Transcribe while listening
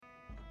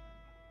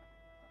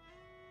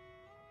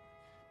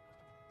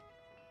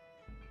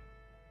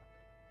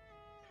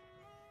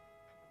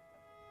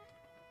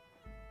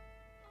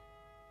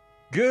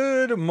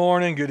Good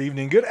morning, good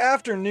evening, good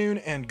afternoon,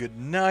 and good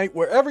night,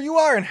 wherever you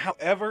are and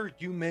however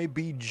you may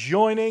be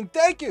joining.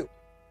 Thank you.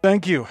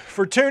 Thank you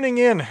for tuning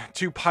in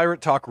to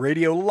Pirate Talk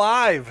Radio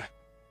Live.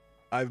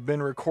 I've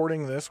been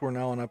recording this. We're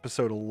now on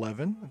episode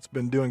 11. It's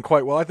been doing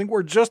quite well. I think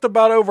we're just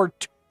about over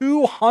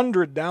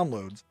 200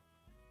 downloads.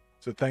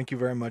 So thank you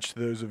very much to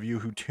those of you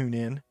who tune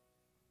in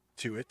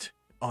to it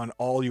on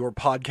all your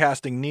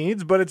podcasting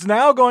needs. But it's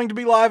now going to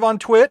be live on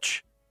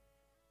Twitch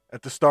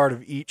at the start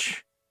of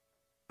each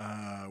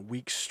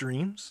week's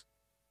streams.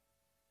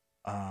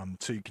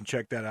 So you can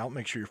check that out.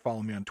 Make sure you're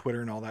following me on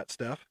Twitter and all that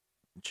stuff.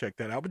 Check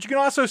that out. But you can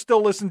also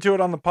still listen to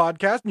it on the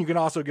podcast, and you can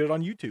also get it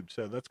on YouTube.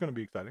 So that's going to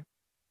be exciting.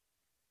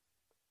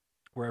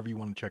 Wherever you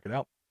want to check it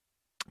out.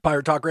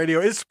 Pirate Talk Radio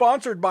is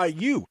sponsored by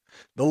you,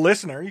 the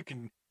listener. You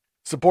can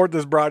support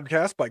this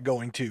broadcast by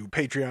going to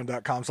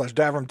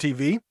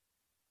patreon.com/DavrimTV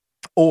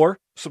or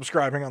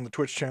subscribing on the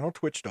Twitch channel,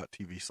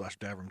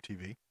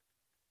 twitch.tv/DavrimTV.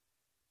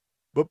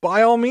 But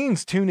by all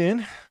means, tune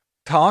in.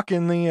 Talk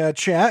in the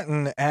chat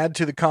and add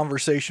to the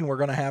conversation we're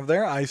going to have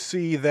there. I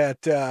see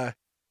that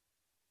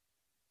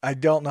I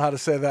don't know how to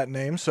say that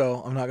name,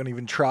 so I'm not going to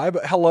even try.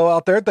 But hello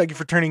out there. Thank you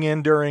for tuning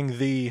in during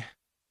the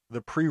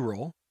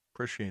pre-roll.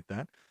 Appreciate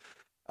that.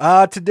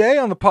 Today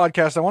on the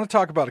podcast, I want to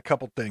talk about a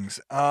couple things.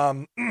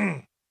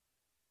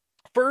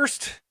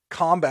 First,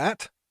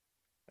 combat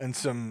and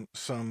some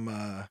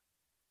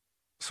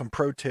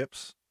pro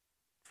tips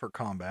for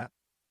combat.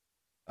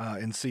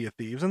 In Sea of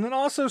Thieves, and then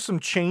also some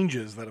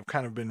changes that have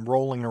kind of been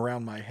rolling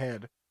around my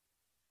head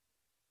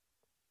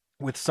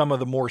with some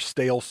of the more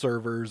stale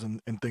servers and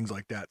things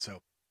like that. So,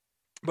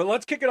 but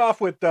let's kick it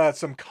off with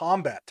some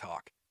combat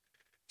talk.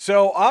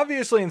 So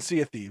obviously in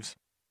Sea of Thieves,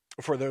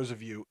 for those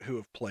of you who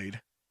have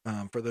played,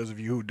 for those of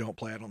you who don't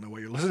play, I don't know why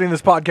you're listening to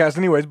this podcast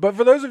anyways, but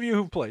for those of you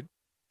who've played,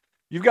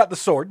 you've got the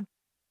sword,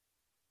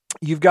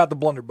 you've got the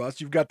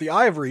blunderbuss, you've got the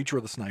Eye of Reach or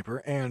the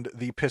sniper, and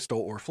the pistol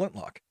or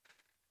flintlock.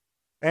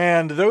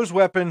 And those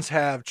weapons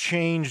have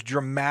changed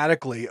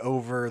dramatically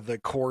over the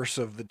course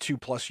of the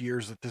 2+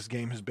 years that this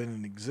game has been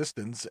in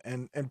existence.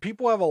 And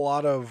people have a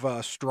lot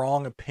of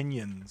strong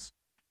opinions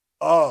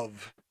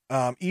of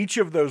each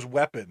of those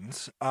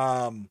weapons.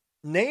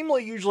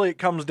 Namely, usually it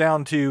comes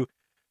down to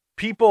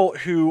people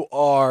who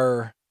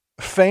are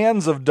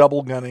fans of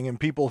double gunning and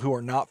people who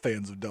are not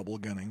fans of double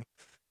gunning.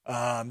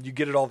 You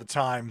get it all the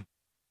time.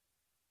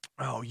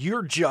 Oh,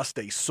 you're just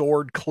a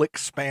sword click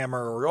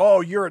spammer, or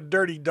oh, you're a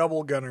dirty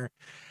double gunner.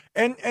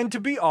 And to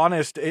be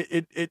honest,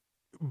 it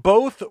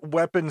both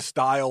weapon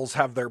styles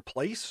have their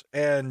place,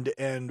 and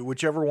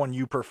whichever one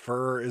you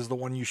prefer is the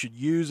one you should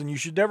use, and you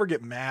should never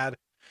get mad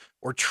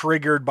or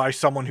triggered by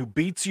someone who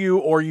beats you,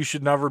 or you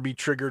should never be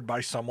triggered by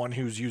someone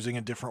who's using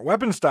a different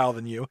weapon style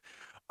than you.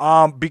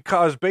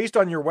 Because based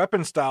on your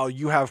weapon style,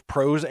 you have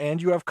pros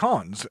and you have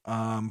cons.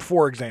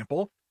 For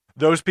example,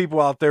 those people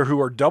out there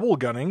who are double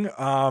gunning,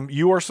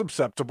 you are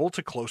susceptible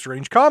to close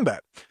range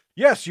combat.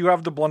 Yes, you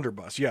have the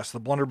blunderbuss. Yes, the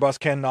blunderbuss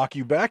can knock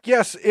you back.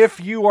 Yes, if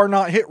you are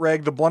not hit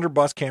reg, the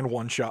blunderbuss can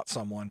one-shot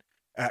someone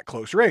at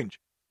close range.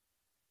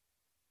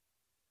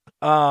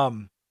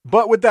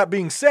 But with that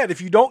being said,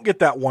 if you don't get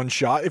that one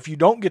shot, if you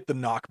don't get the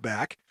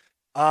knockback,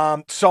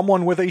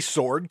 someone with a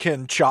sword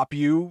can chop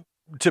you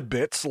to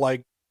bits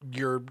like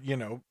you're,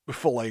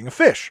 filleting a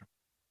fish.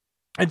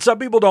 And some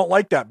people don't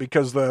like that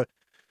because the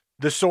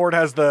sword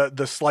has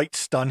the slight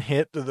stun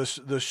hit.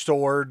 The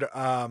sword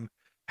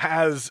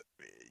has,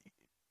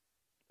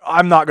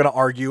 I'm not going to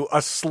argue,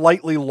 a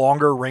slightly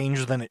longer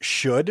range than it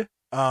should.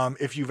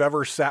 If you've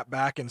ever sat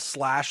back and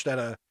slashed at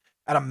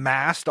a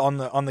mast on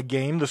the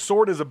game, the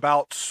sword is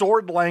about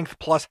sword length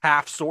plus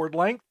half sword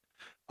length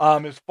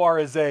as far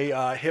as a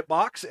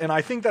hitbox, and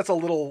I think that's a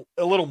little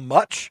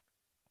much.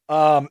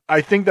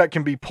 I think that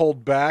can be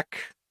pulled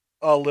back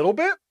a little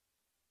bit.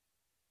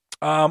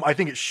 I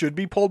think it should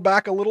be pulled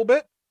back a little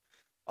bit.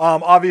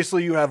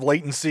 Obviously you have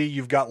latency,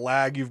 you've got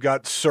lag, you've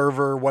got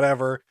server,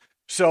 whatever.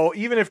 So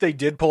even if they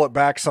did pull it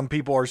back, some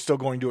people are still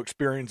going to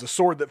experience a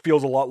sword that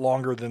feels a lot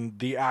longer than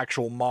the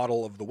actual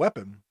model of the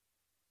weapon.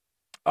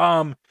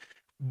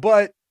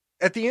 But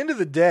at the end of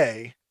the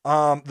day,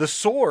 the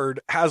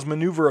sword has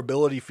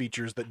maneuverability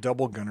features that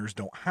double gunners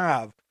don't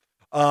have.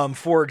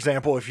 For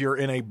example, if you're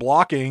in a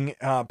blocking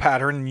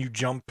pattern and you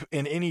jump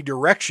in any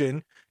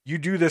direction, you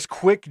do this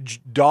quick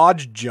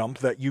dodge jump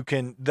that you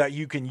can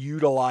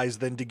utilize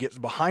then to get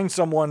behind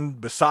someone,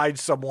 beside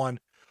someone,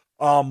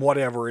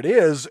 whatever it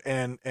is,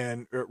 and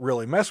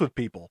really mess with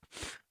people.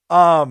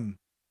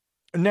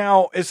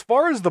 Now, as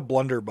far as the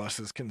blunderbuss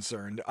is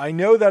concerned, I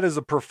know that is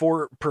a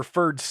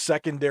preferred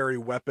secondary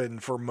weapon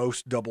for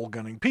most double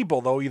gunning people.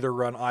 They'll either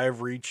run Eye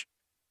of Reach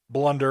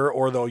blunder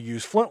or they'll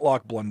use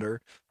flintlock blunder.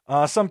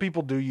 Some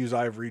people do use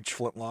Eye of Reach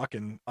flintlock,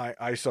 and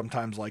I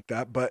sometimes like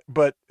that. But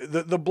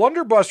the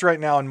blunderbuss right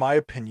now, in my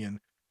opinion,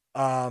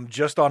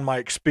 just on my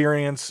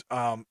experience,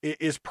 it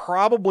is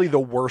probably the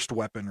worst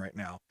weapon right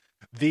now.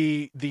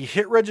 The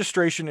hit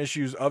registration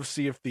issues of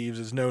Sea of Thieves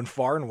is known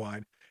far and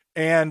wide,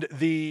 and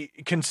the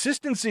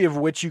consistency of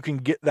which you can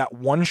get that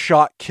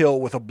one-shot kill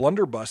with a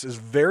blunderbuss is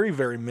very,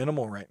 very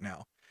minimal right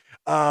now.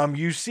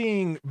 You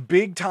seeing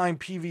big time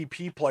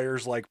PvP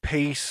players like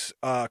Pace,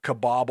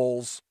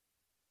 Kabobbles.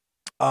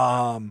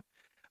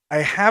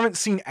 I haven't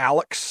seen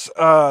Alex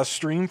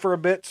stream for a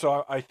bit,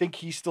 so I think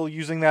he's still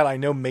using that. I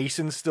know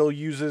Mason still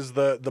uses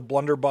the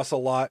blunderbuss a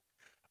lot.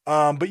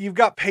 But you've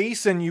got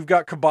Pace and you've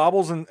got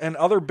Kabobbles and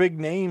other big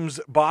names,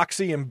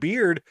 Boxy and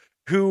Beard,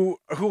 who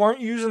aren't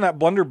using that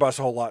blunderbuss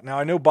a whole lot. Now,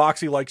 I know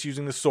Boxy likes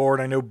using the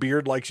sword. I know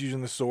Beard likes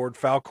using the sword.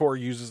 Falcor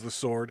uses the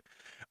sword.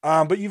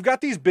 But you've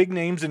got these big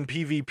names in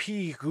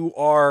PvP who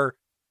are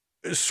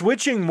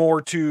switching more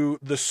to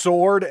the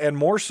sword and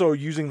more so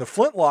using the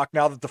flintlock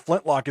now that the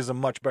flintlock is a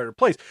much better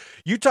place.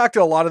 You talk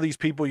to a lot of these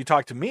people, you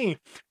talked to me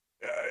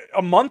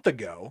a month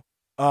ago,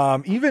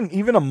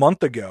 even a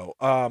month ago,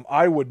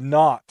 I would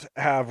not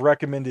have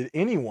recommended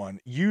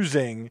anyone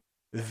using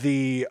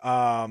the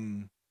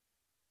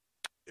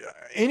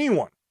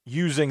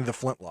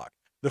flintlock.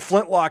 The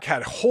flintlock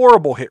had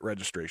horrible hit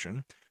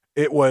registration.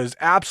 It was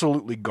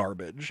absolutely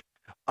garbage.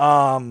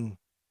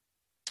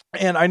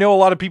 And I know a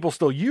lot of people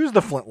still use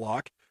the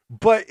flintlock,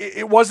 but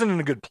it wasn't in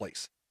a good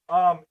place.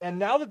 And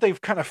now that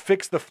they've kind of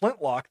fixed the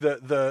flintlock,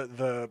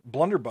 the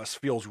blunderbuss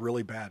feels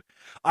really bad.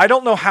 I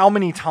don't know how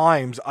many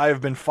times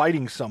I've been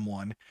fighting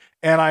someone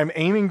and I'm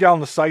aiming down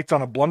the sights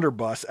on a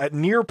blunderbuss at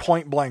near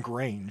point blank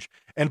range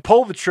and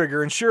pull the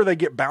trigger, and sure, they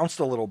get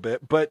bounced a little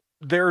bit, but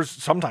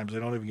sometimes they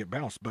don't even get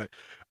bounced, but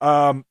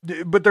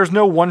there's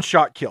no one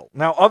shot kill.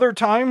 Now, other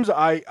times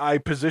I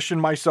position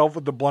myself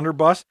with the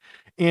blunderbuss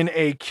in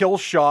a kill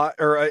shot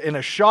or in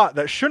a shot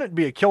that shouldn't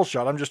be a kill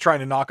shot. I'm just trying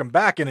to knock them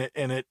back and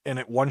it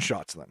one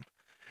shots them.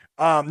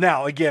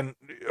 Now again,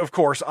 of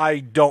course, I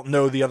don't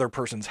know the other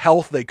person's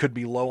health. They could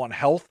be low on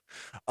health,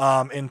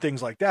 and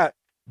things like that.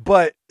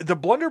 But the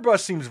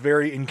blunderbuss seems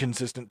very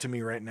inconsistent to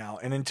me right now.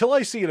 And until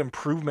I see an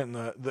improvement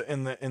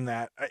in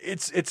that,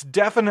 it's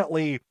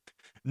definitely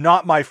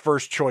not my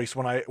first choice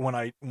when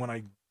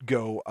I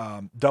go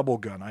double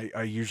gun.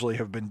 I usually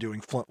have been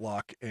doing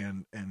flintlock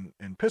and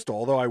pistol,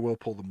 although I will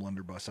pull the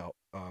blunderbuss out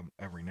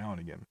every now and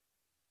again.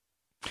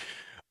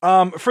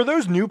 For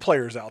those new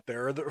players out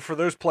there, for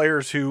those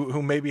players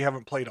who maybe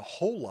haven't played a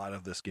whole lot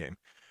of this game,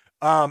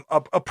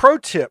 a pro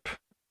tip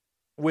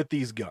with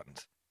these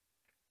guns.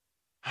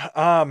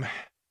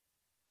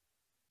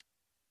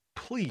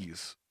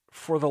 Please,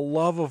 for the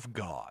love of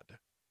God,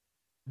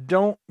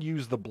 don't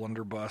use the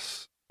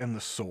blunderbuss and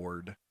the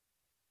sword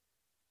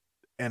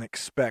and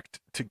expect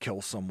to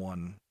kill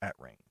someone at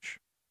range.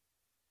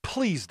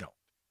 Please don't.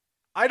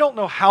 I don't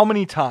know how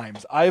many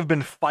times I have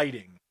been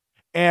fighting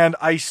and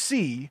I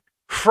see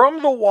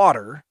from the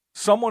water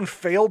someone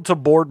failed to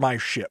board my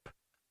ship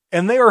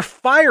and they are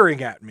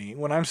firing at me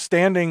when I'm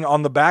standing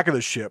on the back of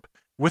the ship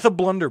with a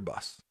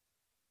blunderbuss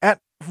at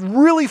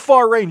really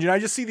far range, and I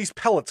just see these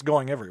pellets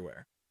going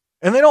everywhere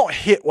and they don't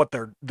hit what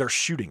they're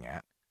shooting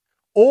at.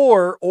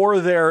 Or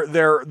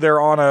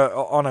they're on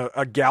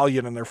a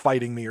galleon and they're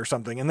fighting me or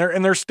something, and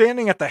they're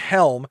standing at the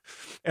helm,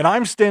 and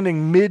I'm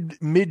standing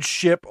mid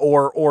ship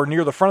or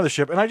near the front of the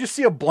ship, and I just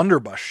see a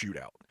blunderbuss shoot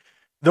out.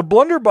 The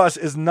blunderbuss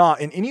is not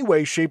in any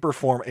way, shape, or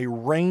form a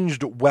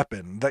ranged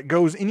weapon that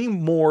goes any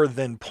more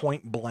than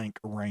point blank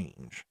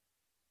range.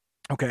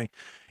 Okay,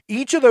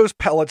 each of those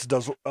pellets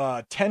does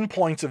 10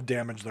 points of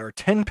damage. There are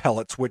 10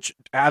 pellets, which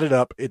added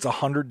up, it's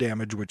 100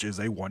 damage, which is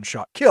a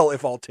one-shot kill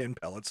if all 10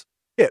 pellets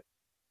hit.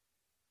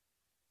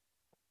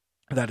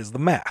 That is the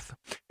math.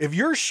 If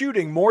you're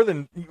shooting more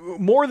than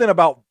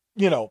about,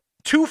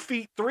 2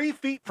 feet, 3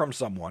 feet from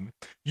someone,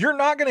 you're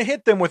not going to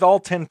hit them with all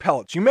 10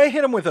 pellets. You may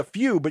hit them with a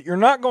few, but you're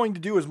not going to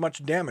do as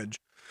much damage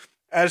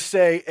as,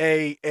 say,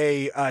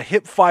 a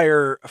hip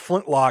fire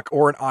flintlock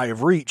or an eye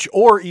of reach,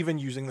 or even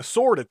using the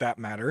sword at that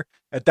matter.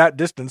 At that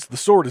distance, the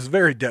sword is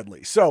very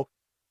deadly. So,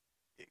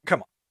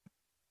 come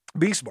on.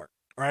 Be smart,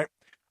 right?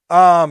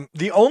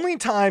 The only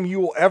time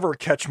you will ever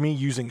catch me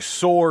using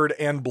sword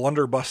and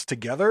blunderbuss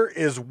together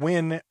is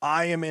when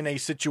I am in a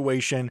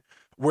situation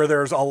where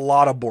there's a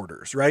lot of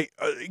borders, right?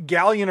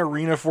 Galleon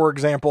Arena, for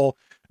example,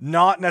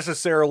 not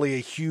necessarily a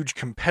huge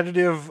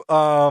competitive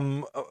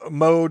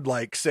mode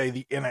like, say,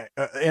 the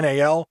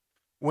NAL,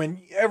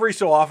 when every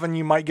so often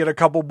you might get a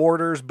couple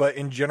borders, but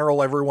in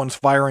general, everyone's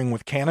firing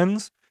with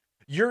cannons.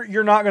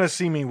 You're not going to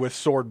see me with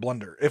sword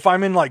blunder. If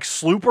I'm in like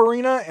Sloop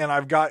Arena and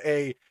I've got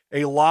a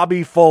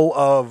lobby full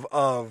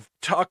of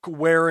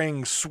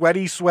tuck-wearing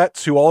sweaty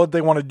sweats who all that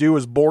they want to do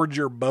is board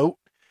your boat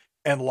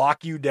and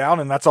lock you down,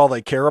 and that's all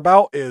they care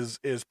about is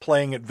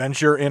playing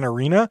adventure in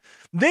arena,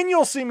 then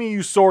you'll see me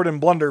use sword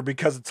and blunder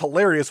because it's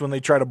hilarious when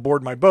they try to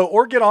board my boat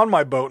or get on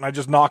my boat and I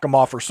just knock them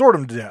off or sword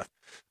them to death.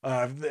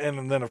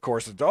 And then, of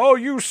course, it's, oh,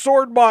 you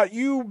sword bot,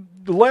 you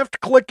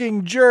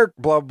left-clicking jerk,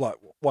 blah, blah,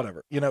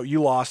 whatever.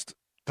 You lost,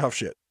 tough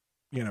shit.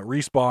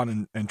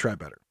 Respawn and try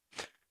better.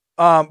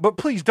 But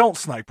please don't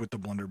snipe with the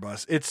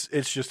blunderbuss. It's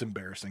just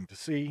embarrassing to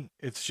see.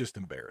 It's just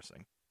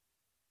embarrassing.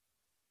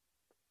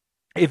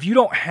 If you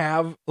don't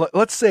have,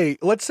 let's say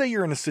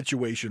you're in a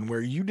situation where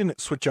you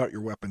didn't switch out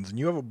your weapons and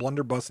you have a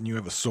blunderbuss and you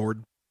have a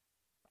sword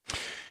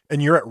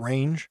and you're at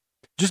range,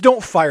 just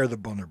don't fire the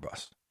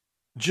blunderbuss.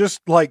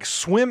 Just like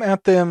swim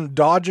at them,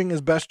 dodging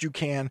as best you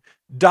can.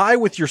 Die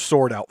with your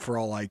sword out for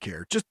all I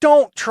care. Just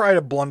don't try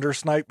to blunder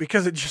snipe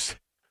because it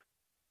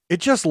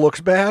just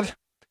looks bad,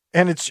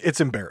 and it's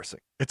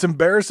embarrassing. It's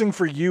embarrassing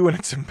for you, and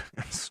it's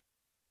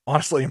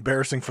honestly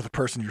embarrassing for the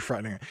person you're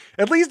fighting.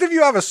 At least if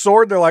you have a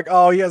sword, they're like,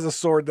 oh, he has a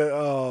sword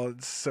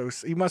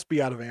he must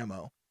be out of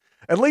ammo.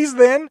 At least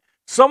then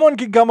someone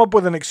can come up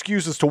with an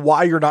excuse as to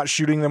why you're not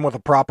shooting them with a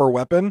proper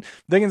weapon.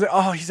 They can say,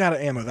 oh, he's out of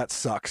ammo. That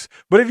sucks.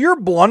 But if you're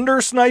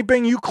blunder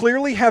sniping, you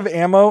clearly have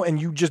ammo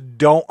and you just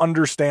don't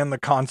understand the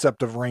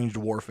concept of ranged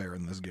warfare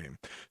in this game.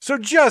 So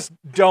just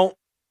don't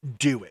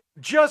do it.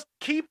 Just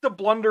keep the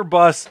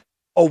blunderbuss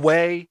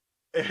away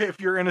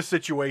if you're in a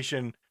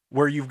situation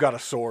where you've got a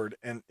sword,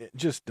 and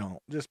just don't.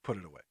 Just put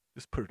it away.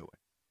 Just put it away.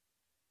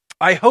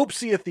 I hope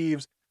Sea of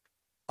Thieves,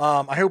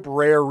 I hope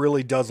Rare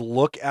really does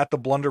look at the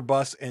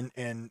blunderbuss and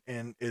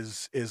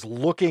is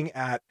looking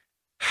at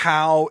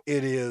how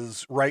it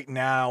is right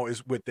now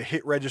is with the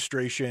hit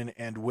registration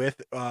and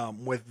with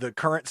the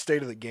current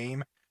state of the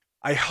game.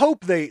 I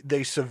hope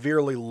they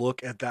severely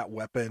look at that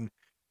weapon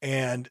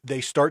and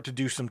they start to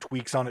do some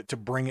tweaks on it to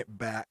bring it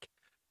back.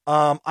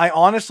 I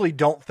honestly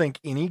don't think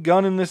any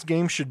gun in this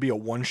game should be a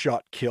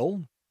one-shot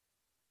kill.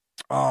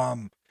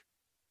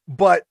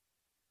 But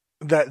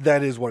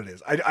that is what it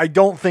is. I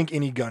don't think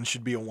any gun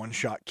should be a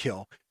one-shot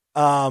kill.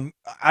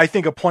 I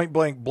think a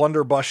point-blank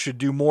blunderbuss should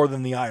do more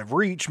than the Eye of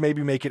Reach,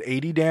 maybe make it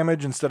 80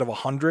 damage instead of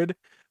 100.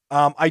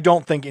 I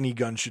don't think any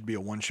gun should be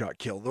a one-shot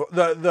kill.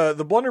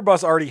 The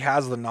blunderbuss already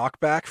has the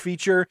knockback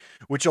feature,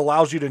 which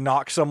allows you to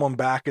knock someone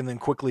back and then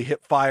quickly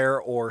hit fire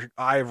or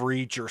Eye of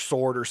Reach or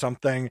sword or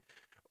something.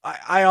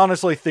 I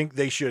honestly think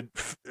they should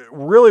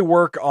really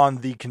work on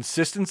the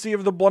consistency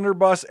of the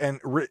blunderbuss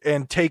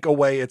and take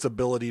away its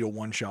ability to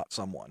one-shot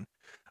someone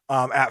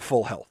at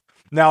full health.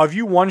 Now, if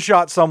you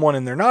one-shot someone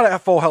and they're not at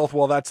full health,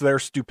 well, that's their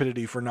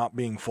stupidity for not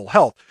being full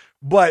health.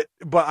 But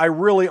I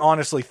really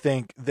honestly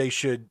think they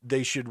should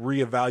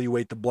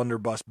reevaluate the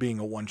blunderbuss being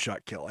a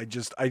one-shot kill.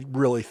 I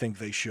really think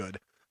they should.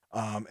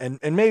 And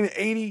maybe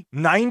 80,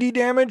 90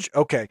 damage,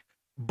 okay.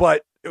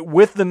 But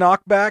with the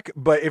knockback,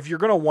 but if you're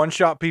going to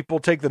one-shot people,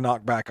 take the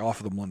knockback off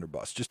of the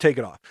blunderbuss. Just take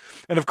it off.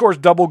 And of course,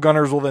 double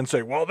gunners will then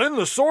say, well, then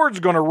the sword's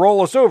going to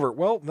roll us over.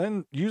 Well,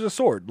 then use a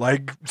sword.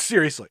 Like,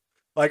 seriously.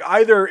 Like,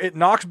 either it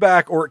knocks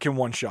back or it can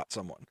one-shot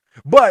someone.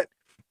 But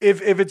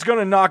if it's going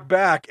to knock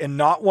back and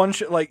not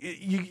one-shot, like,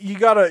 you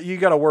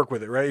gotta work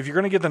with it, right? If you're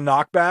going to get the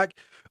knockback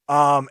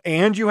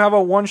and you have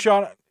a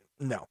one-shot,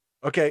 no.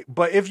 Okay,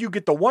 but if you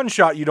get the one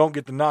shot, you don't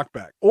get the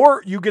knockback.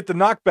 Or you get the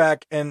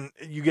knockback and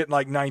you get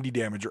like 90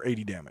 damage or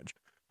 80 damage.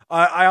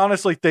 I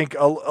honestly think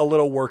a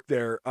little work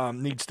there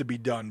needs to be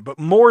done. But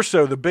more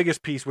so, the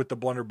biggest piece with the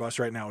blunderbuss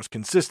right now is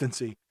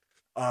consistency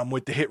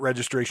with the hit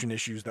registration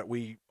issues that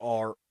we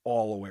are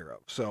all aware of.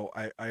 So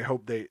I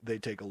hope they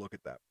take a look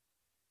at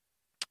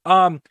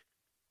that.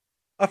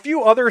 A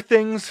few other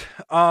things,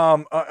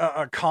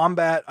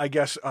 combat, I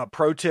guess,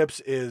 pro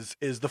tips is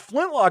the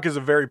flintlock is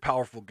a very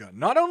powerful gun.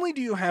 Not only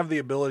do you have the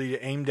ability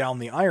to aim down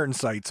the iron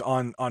sights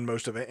on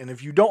most of it, and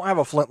if you don't have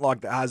a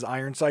flintlock that has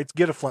iron sights,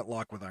 get a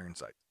flintlock with iron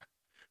sights,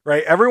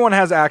 right? Everyone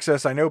has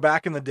access. I know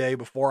back in the day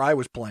before I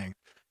was playing,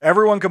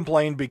 everyone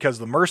complained because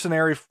the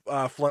mercenary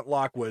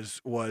flintlock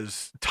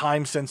was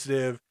time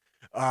sensitive.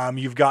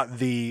 You've got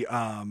the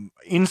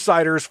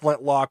insider's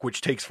flintlock,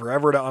 which takes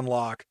forever to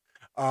unlock.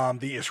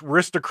 The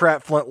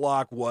aristocrat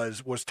flintlock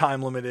was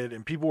time limited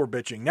and people were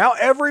bitching. Now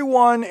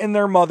everyone and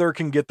their mother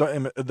can get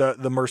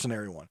the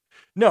mercenary one.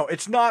 No,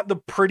 it's not the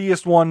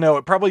prettiest one. No,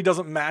 it probably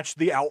doesn't match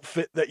the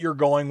outfit that you're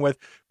going with,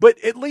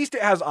 but at least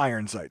it has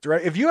iron sights,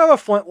 right? If you have a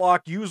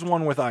flintlock, use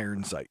one with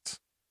iron sights.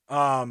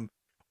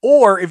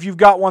 Or if you've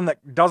got one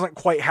that doesn't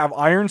quite have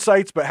iron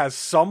sights, but has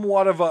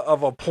somewhat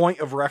of a point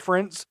of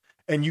reference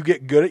and you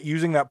get good at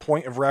using that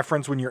point of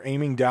reference when you're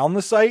aiming down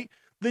the sight,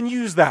 then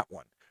use that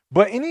one.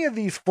 But any of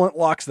these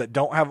flintlocks that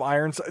don't have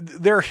irons,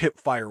 they're hip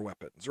fire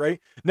weapons, right?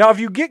 Now, if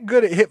you get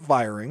good at hip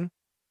firing,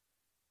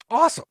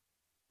 awesome.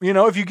 You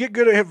know, if you get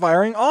good at hip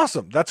firing,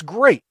 awesome. That's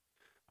great.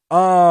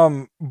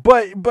 But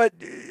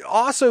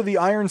also the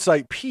iron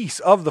sight piece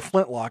of the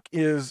flintlock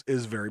is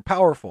very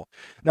powerful.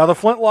 Now, the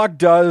flintlock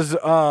does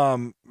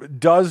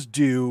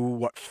do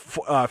what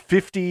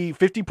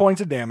 50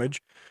 points of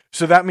damage.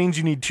 So that means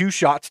you need 2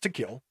 shots to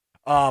kill.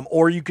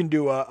 Or you can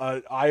do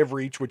a Eye of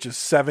Reach, which is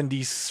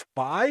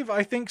 75,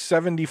 I think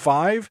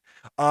 75,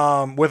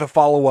 with a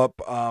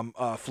follow-up,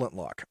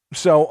 flintlock.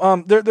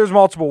 So, there's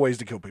multiple ways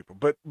to kill people,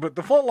 but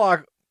the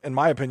flintlock, in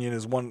my opinion,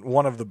 is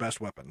one of the best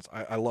weapons.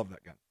 I love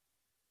that gun.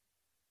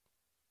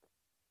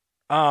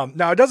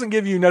 Now it doesn't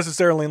give you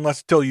necessarily,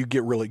 until you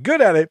get really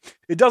good at it,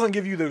 it doesn't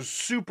give you those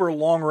super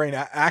long range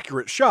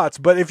accurate shots,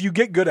 but if you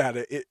get good at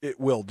it, it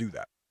will do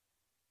that.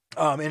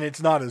 And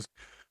it's not as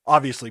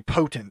obviously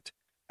potent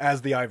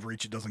as the Eye of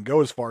Reach. It doesn't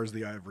go as far as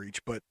the Eye of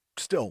Reach, but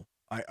still,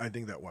 I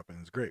think that weapon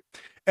is great.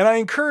 And I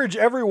encourage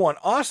everyone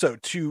also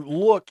to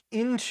look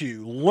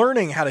into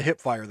learning how to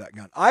hip fire that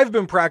gun. I've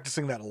been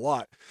practicing that a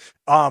lot,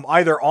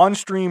 either on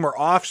stream or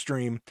off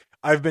stream.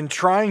 I've been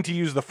trying to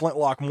use the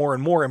flintlock more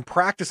and more and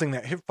practicing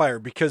that hip fire,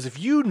 because if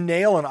you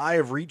nail an eye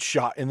of reach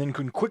shot and then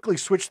can quickly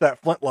switch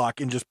that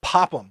flintlock and just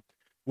pop them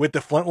with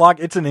the flintlock,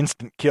 it's an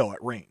instant kill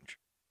at range,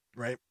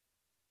 right?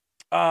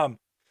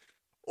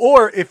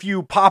 Or if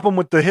you pop them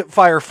with the hip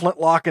fire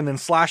flintlock and then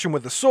slash them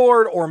with the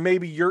sword, or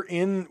maybe you're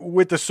in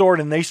with the sword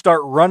and they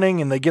start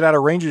running and they get out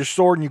of range of your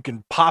sword and you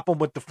can pop them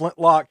with the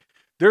flintlock.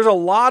 There's a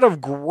lot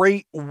of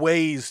great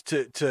ways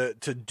to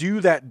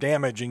do that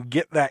damage and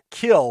get that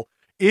kill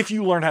if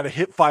you learn how to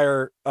hip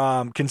fire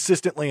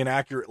consistently and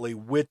accurately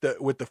with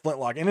the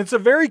flintlock. And it's a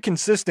very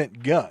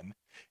consistent gun.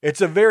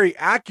 It's a very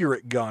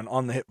accurate gun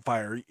on the hip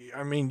fire.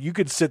 I mean, you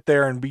could sit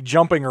there and be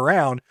jumping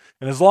around,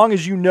 and as long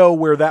as you know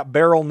where that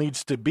barrel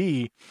needs to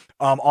be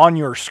on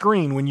your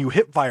screen when you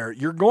hip fire,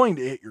 you're going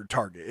to hit your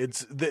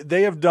target.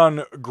 They have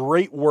done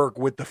great work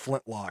with the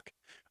flintlock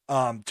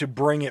to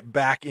bring it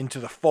back into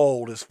the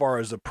fold as far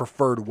as a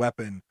preferred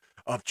weapon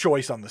of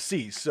choice on the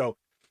seas. So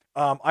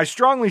I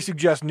strongly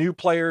suggest new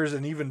players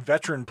and even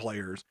veteran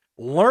players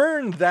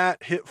learn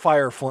that hip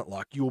fire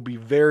flintlock. You will be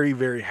very,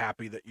 very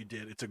happy that you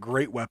did. It's a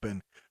great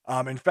weapon.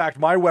 In fact,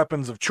 my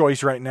weapons of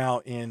choice right now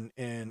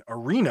in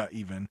arena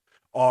even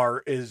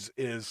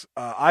is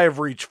Eye of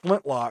Reach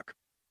flintlock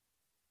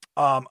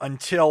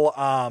until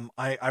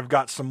I've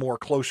got some more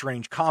close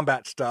range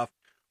combat stuff,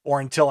 or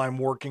until I'm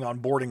working on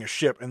boarding a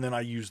ship, and then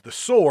I use the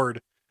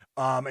sword.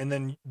 And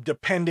then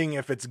depending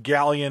if it's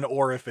galleon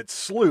or if it's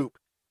sloop,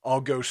 I'll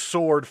go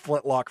sword,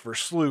 flintlock for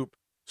sloop,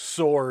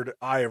 sword,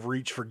 Eye of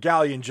Reach for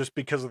galleon, just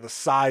because of the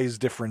size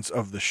difference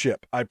of the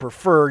ship. I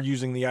prefer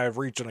using the Eye of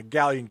Reach on a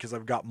galleon because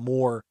I've got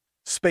more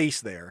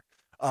space there.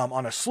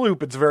 On a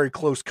sloop, it's very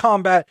close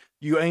combat.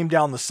 You aim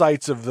down the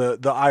sights of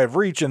the Eye of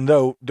Reach, and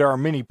though there are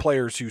many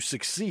players who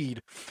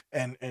succeed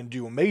and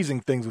do amazing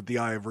things with the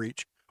Eye of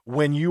Reach,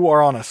 when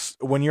you're on a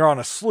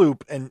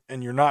sloop and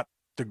you're not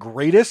the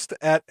greatest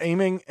at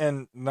aiming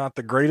and not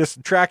the greatest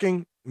at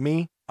tracking,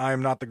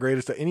 I'm not the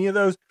greatest at any of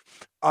those.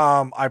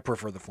 I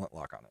prefer the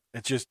flintlock on it.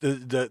 It's just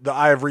the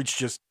Eye of Reach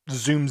just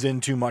zooms in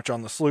too much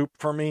on the sloop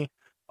for me.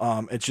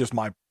 It's just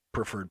my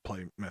preferred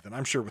play method.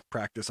 I'm sure with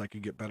practice I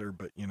could get better,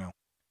 but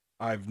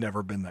I've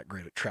never been that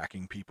great at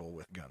tracking people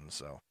with guns,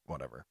 so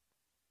whatever.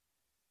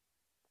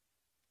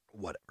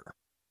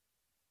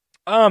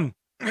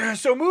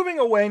 So moving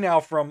away now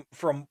from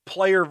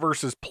player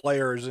versus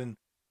players and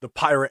the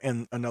pirate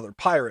and another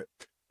pirate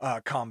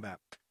combat.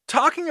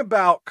 Talking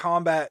about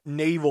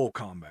naval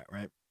combat,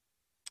 right?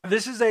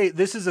 This is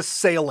a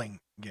sailing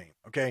game,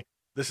 okay?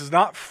 This is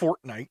not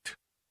Fortnite,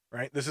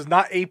 right? This is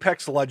not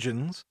Apex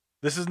Legends.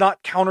 This is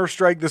not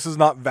Counter-Strike. This is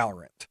not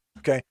Valorant,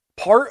 okay?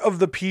 Part of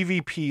the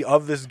PvP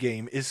of this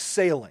game is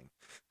sailing,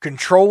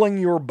 controlling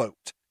your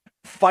boat,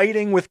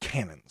 fighting with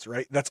cannons,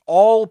 right? That's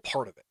all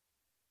part of it.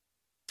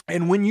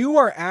 And when you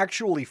are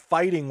actually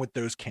fighting with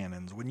those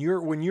cannons, when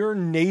you're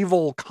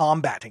naval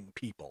combating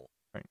people,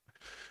 right?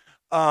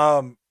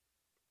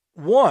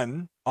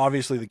 One,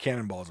 obviously the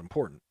cannonball is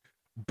important,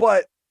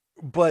 but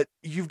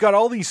you've got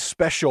all these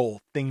special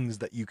things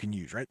that you can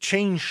use, right?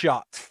 Chain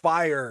shots,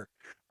 fire,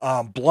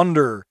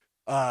 blunder,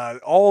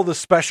 all the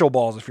special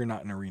balls if you're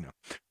not in arena,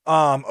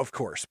 of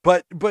course.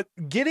 But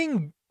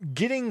getting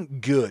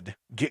good,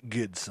 get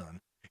good, son.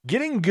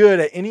 Getting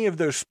good at any of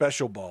those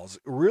special balls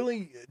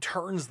really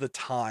turns the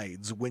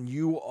tides when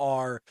you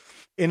are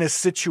in a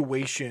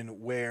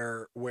situation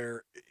where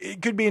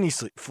it could be any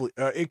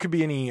it could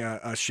be any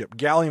ship,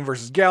 galleon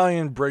versus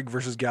galleon, brig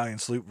versus galleon,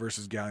 sloop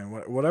versus galleon,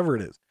 whatever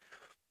it is.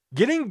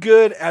 Getting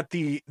good at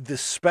the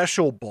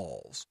special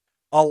balls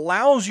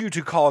allows you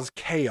to cause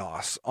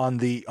chaos on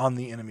the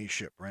enemy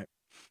ship, right?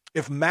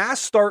 If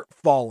masts start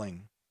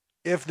falling,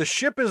 if the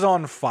ship is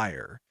on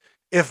fire,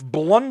 if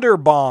blunder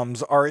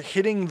bombs are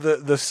hitting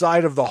the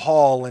side of the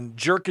hull and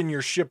jerking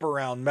your ship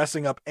around,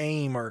 messing up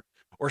aim or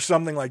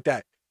something like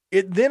that,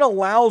 it then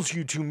allows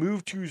you to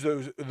move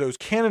to those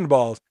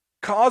cannonballs,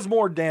 cause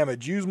more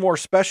damage, use more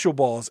special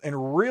balls,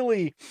 and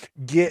really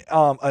get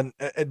an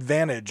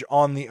advantage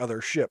on the other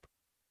ship.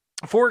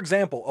 For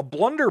example, a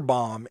blunder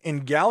bomb in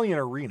Galleon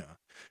Arena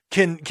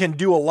can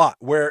do a lot,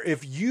 where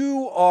if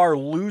you are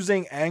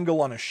losing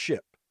angle on a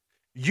ship,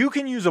 you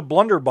can use a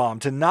blunder bomb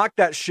to knock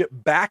that ship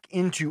back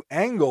into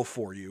angle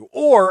for you.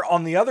 Or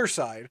on the other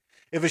side,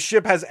 if a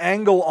ship has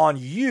angle on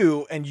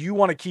you and you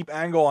want to keep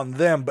angle on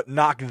them but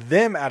knock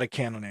them out of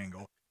cannon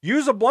angle,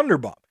 use a blunder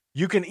bomb.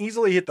 You can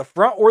easily hit the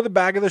front or the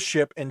back of the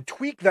ship and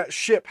tweak that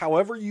ship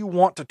however you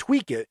want to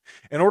tweak it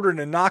in order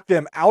to knock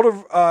them out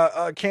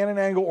of cannon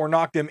angle or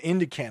knock them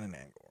into cannon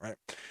angle, right?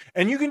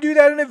 And you can do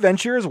that in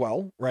Adventure as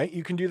well, right?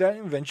 You can do that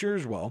in Adventure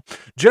as well.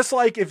 Just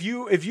like if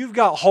you've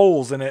got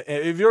holes in it,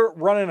 if you're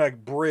running a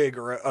brig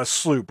or a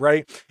sloop,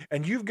 right?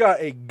 And you've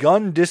got a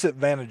gun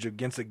disadvantage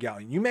against a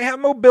galleon. You may have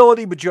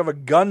mobility, but you have a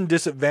gun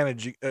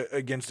disadvantage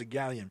against a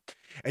galleon.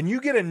 And you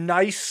get a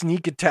nice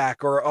sneak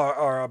attack or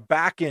a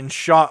back end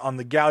shot on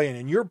the galleon,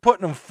 and you're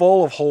putting them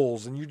full of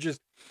holes, and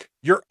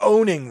you're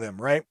owning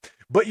them, right?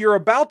 But you're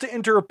about to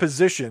enter a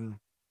position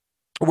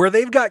where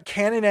they've got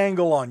cannon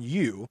angle on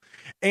you,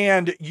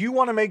 and you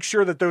want to make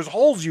sure that those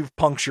holes you've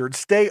punctured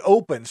stay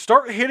open.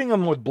 Start hitting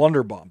them with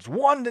blunderbombs.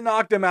 1, to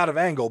knock them out of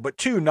angle, but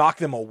 2, knock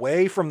them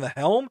away from the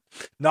helm,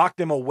 knock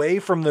them away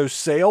from those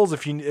sails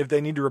if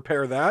they need to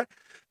repair that.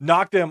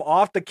 Knock them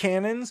off the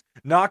cannons,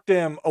 knock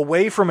them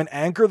away from an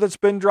anchor that's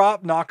been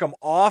dropped, knock them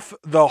off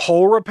the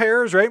hull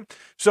repairs, right?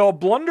 So a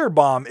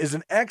blunderbomb is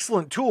an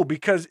excellent tool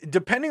because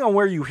depending on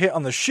where you hit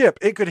on the ship,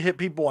 it could hit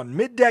people on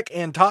mid deck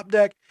and top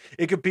deck.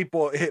 It could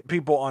hit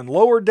people on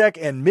lower deck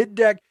and mid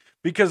deck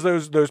because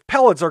those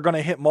pellets are going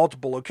to hit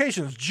multiple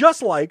locations.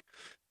 Just like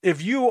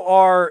if you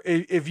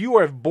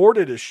have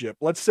boarded a ship,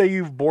 let's say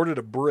you've boarded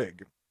a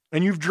brig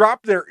and you've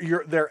dropped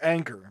their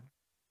anchor.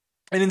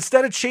 And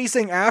instead of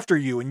chasing after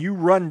you and you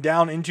run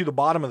down into the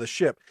bottom of the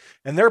ship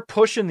and they're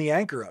pushing the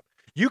anchor up,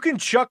 you can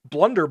chuck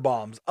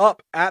blunderbombs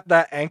up at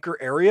that anchor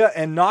area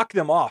and knock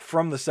them off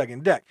from the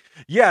second deck.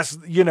 Yes,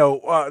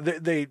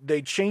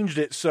 they changed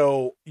it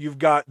so you've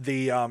got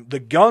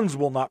the guns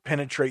will not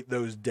penetrate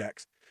those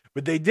decks.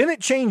 But they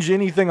didn't change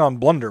anything on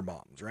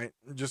blunderbombs, right?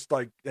 Just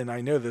like, and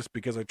I know this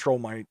because I troll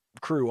my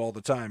crew all the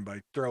time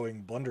by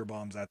throwing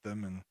blunderbombs at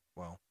them, and,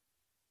 well,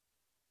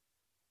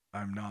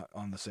 I'm not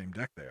on the same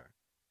deck they are.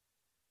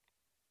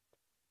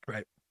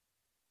 Right.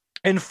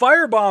 And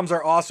firebombs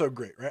are also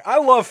great, right? I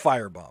love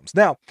firebombs.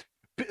 Now,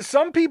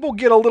 some people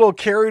get a little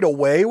carried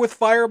away with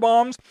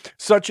firebombs,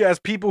 such as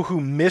people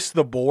who miss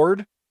the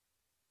board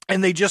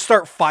and they just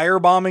start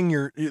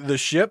firebombing the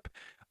ship.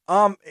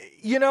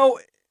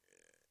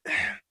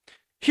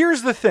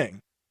 Here's the thing.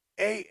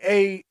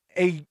 A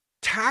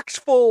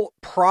tactful,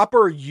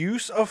 proper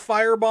use of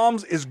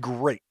firebombs is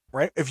great.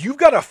 Right? If you've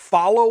got a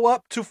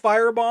follow-up to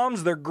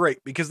firebombs, they're great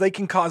because they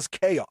can cause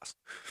chaos.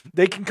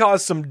 They can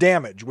cause some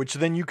damage, which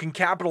then you can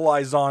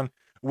capitalize on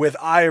with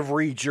Eye of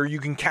Reach, or you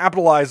can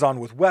capitalize on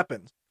with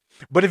weapons.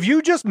 But if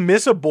you just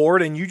miss a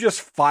board and you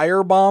just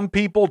firebomb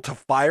people to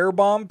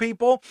firebomb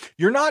people,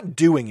 you're not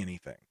doing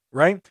anything,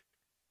 right?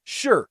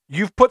 Sure,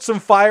 you've put some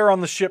fire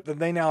on the ship that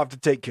they now have to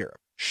take care of.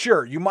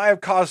 Sure, you might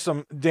have caused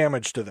some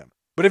damage to them.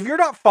 But if you're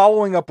not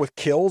following up with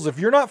kills, if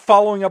you're not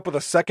following up with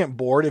a second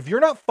board, if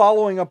you're not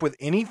following up with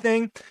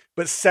anything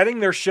but setting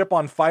their ship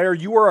on fire,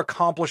 you are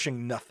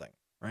accomplishing nothing,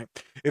 right?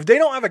 If they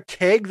don't have a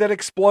keg that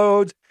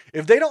explodes,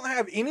 if they don't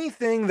have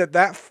anything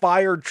that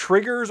fire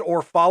triggers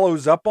or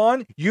follows up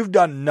on, you've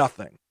done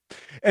nothing.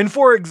 And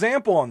for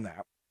example on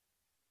that,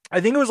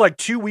 I think it was like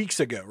 2 weeks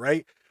ago,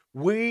 right?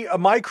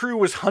 My crew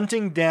was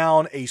hunting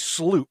down a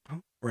sloop.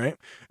 Right.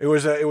 It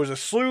was a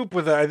sloop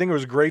with I think it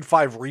was a grade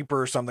 5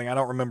 Reaper or something. I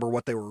don't remember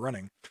what they were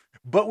running,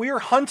 but we were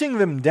hunting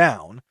them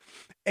down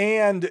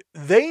and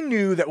they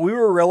knew that we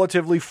were a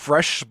relatively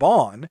fresh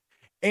spawn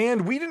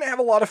and we didn't have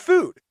a lot of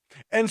food.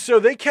 And so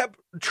they kept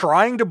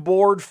trying to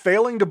board,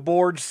 failing to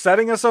board,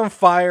 setting us on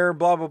fire,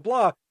 blah, blah,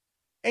 blah.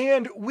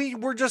 And we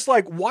were just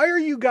like, why are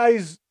you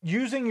guys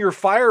using your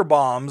fire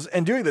bombs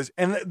and doing this?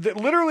 And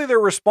literally their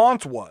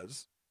response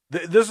was,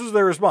 this was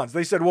their response.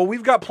 They said, well,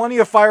 we've got plenty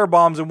of fire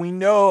bombs and we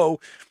know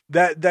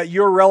that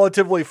you're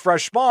relatively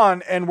fresh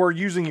spawn and we're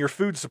using your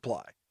food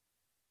supply.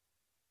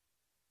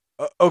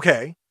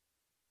 Okay.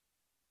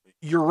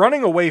 You're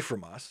running away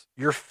from us.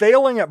 You're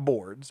failing at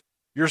boards.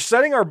 You're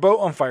setting our boat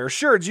on fire.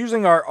 Sure, it's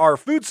using our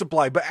food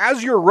supply, but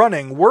as you're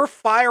running, we're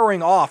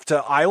firing off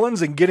to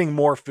islands and getting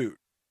more food,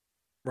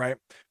 right?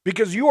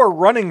 Because you are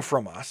running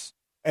from us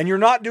and you're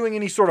not doing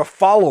any sort of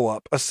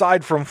follow-up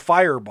aside from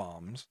fire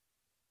bombs.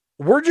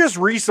 We're just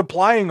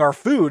resupplying our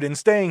food and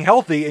staying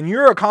healthy, and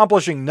you're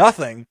accomplishing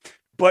nothing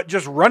but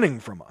just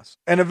running from us.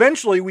 And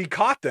eventually we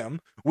caught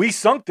them, we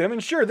sunk them,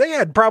 and sure, they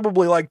had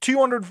probably like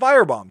 200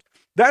 fire bombs.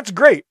 That's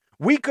great.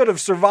 We could have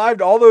survived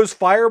all those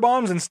fire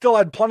bombs and still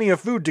had plenty of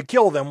food to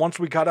kill them once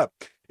we caught up.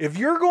 If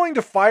you're going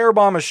to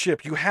firebomb a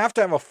ship, you have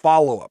to have a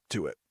follow-up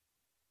to it.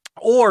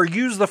 Or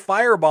use the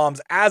fire bombs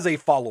as a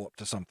follow-up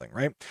to something,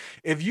 right?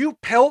 If you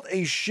pelt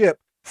a ship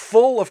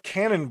full of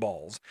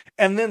cannonballs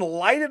and then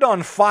light it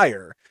on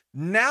fire,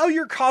 now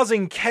you're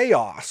causing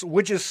chaos,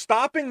 which is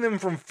stopping them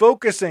from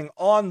focusing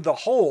on the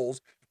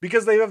holes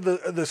because they have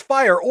this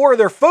fire, or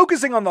they're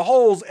focusing on the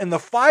holes and the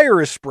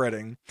fire is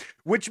spreading,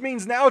 which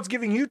means now it's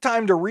giving you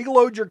time to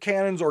reload your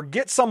cannons or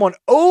get someone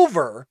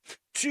over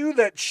to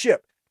that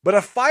ship. But a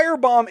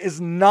firebomb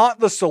is not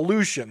the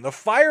solution. The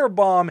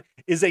firebomb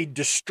is a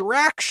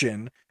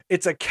distraction.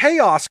 It's a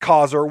chaos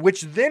causer,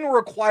 which then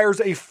requires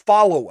a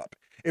follow-up.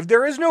 If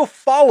there is no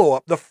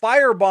follow-up, the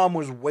firebomb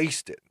was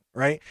wasted.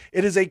 Right?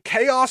 It is a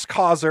chaos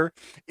causer.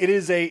 It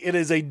is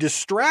a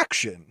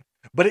distraction,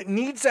 but it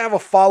needs to have a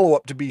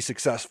follow-up to be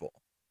successful.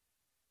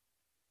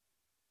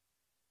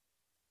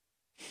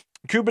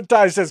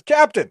 Kubatai says,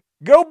 Captain,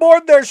 go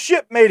board their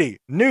ship, matey.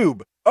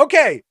 Noob.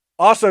 Okay.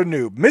 Also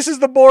noob. Misses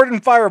the board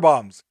and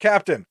firebombs.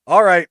 Captain.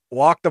 All right.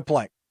 Walk the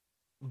plank.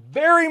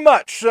 Very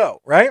much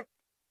so, right?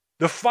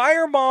 The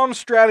firebomb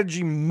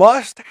strategy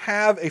must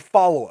have a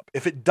follow-up.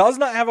 If it does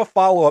not have a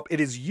follow-up,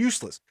 it is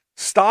useless.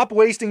 Stop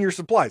wasting your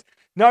supplies.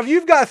 Now, if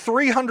you've got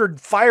 300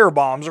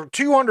 firebombs or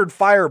 200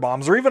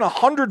 firebombs or even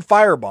 100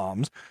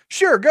 firebombs,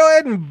 sure, go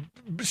ahead and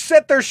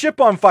set their ship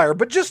on fire.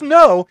 But just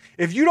know,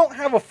 if you don't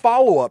have a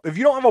follow-up, if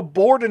you don't have a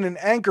board and an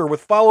anchor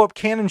with follow-up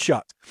cannon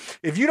shots,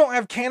 if you don't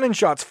have cannon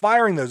shots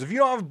firing those, if you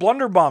don't have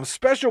blunderbombs,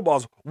 special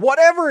balls,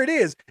 whatever it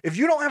is, if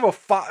you don't have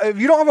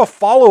a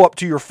follow-up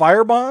to your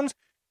firebombs,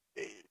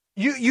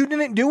 you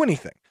didn't do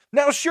anything.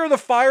 Now, sure, the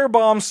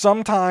firebombs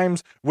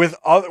sometimes with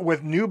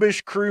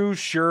noobish crews,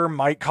 sure,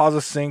 might cause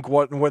a sink,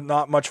 with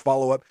not much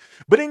follow-up.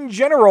 But in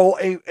general,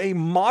 a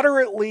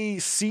moderately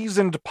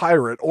seasoned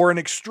pirate or an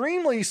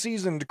extremely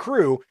seasoned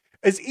crew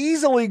is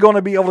easily going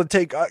to be able to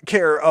take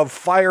care of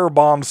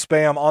firebomb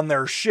spam on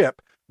their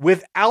ship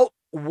without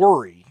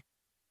worry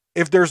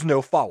if there's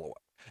no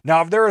follow-up.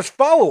 Now, if there is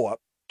follow-up,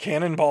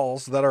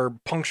 cannonballs that are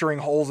puncturing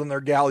holes in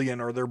their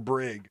galleon or their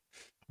brig,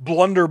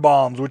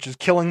 blunderbombs, which is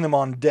killing them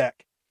on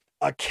deck,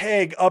 a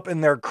keg up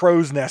in their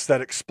crow's nest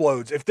that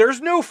explodes. If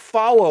there's no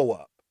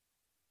follow-up,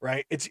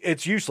 right,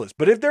 it's useless.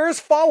 But if there is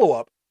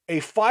follow-up,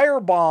 a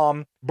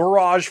firebomb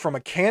barrage from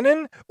a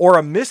cannon or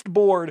a mist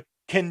board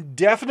can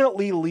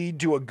definitely lead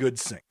to a good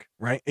sink,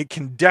 right? It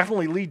can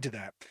definitely lead to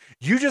that.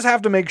 You just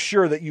have to make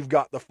sure that you've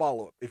got the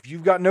follow-up. If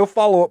you've got no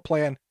follow-up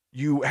plan,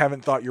 you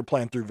haven't thought your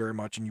plan through very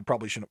much, and you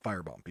probably shouldn't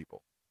firebomb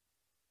people.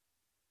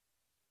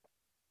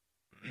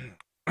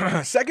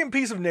 Second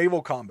piece of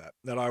naval combat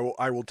that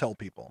I will tell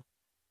people.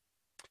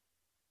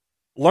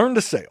 Learn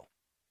to sail,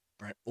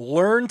 right?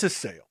 Learn to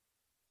sail.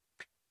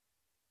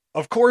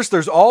 Of course,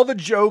 there's all the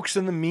jokes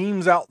and the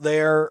memes out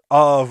there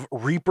of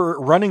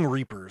running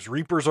reapers.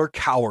 Reapers are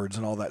cowards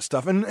and all that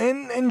stuff. And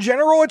in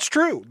general, it's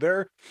true.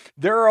 There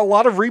are a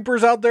lot of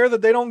reapers out there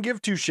that they don't give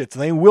two shits,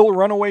 and they will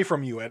run away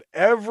from you at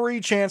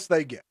every chance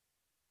they get.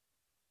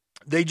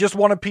 They just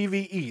want a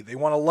PvE. They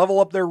want to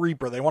level up their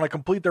reaper. They want to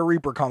complete their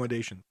reaper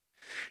accommodation.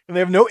 And they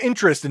have no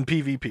interest in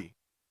PvP.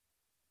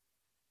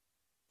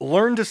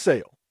 Learn to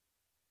sail.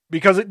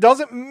 Because it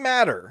doesn't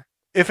matter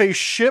if a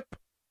ship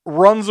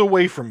runs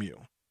away from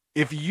you.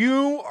 If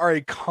you are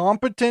a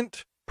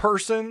competent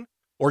person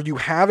or you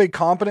have a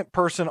competent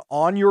person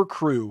on your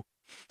crew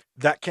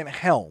that can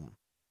helm,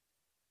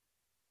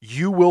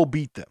 you will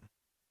beat them.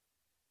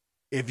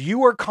 If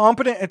you are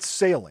competent at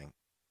sailing,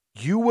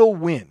 you will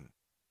win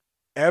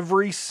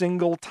every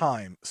single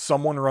time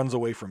someone runs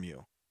away from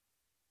you.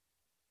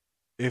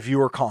 If you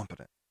are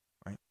competent,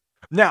 right?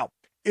 Now,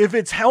 if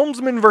it's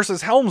helmsman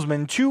versus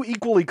helmsman, two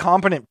equally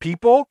competent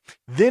people,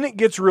 then it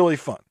gets really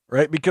fun,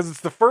 right? Because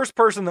it's the first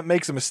person that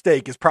makes a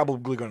mistake is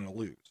probably going to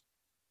lose.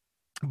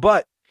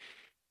 But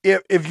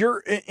if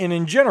you're, and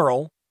in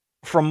general,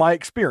 from my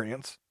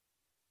experience,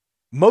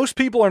 most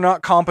people are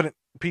not competent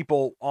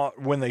people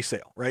when they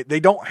sail, right?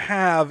 They don't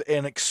have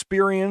an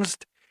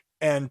experienced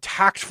and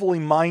tactfully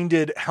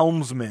minded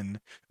helmsman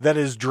that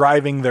is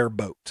driving their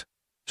boat.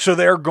 So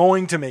they're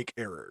going to make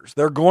errors.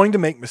 They're going to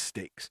make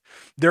mistakes.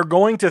 They're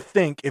going to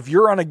think if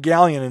you're on a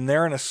galleon and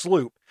they're in a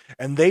sloop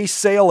and they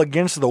sail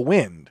against the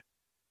wind,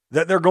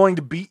 that they're going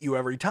to beat you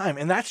every time.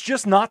 And that's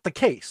just not the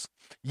case.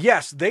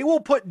 Yes, they will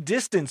put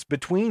distance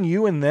between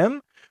you and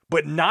them,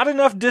 but not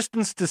enough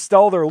distance to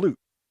steal their loot,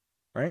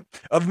 right?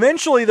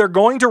 Eventually, they're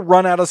going to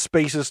run out of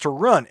spaces to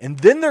run. And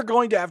then they're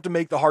going to have to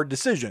make the hard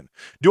decision.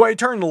 Do I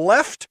turn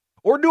left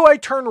or do I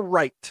turn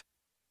right?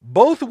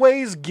 Both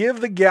ways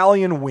give the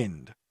galleon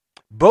wind.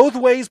 Both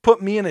ways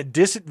put me in a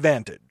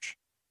disadvantage.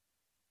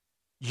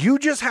 You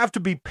just have to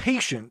be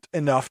patient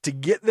enough to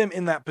get them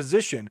in that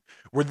position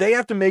where they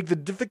have to make the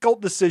difficult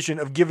decision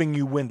of giving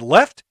you wind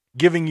left,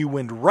 giving you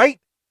wind right,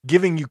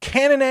 giving you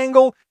cannon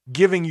angle,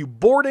 giving you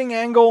boarding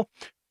angle.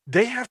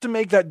 They have to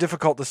make that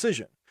difficult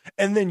decision.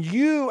 And then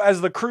you,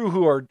 as the crew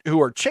who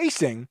are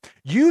chasing,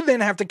 you then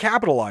have to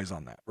capitalize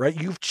on that, right?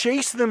 You've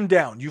chased them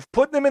down. You've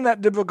put them in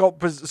that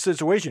difficult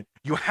situation.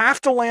 You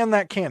have to land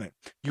that cannon.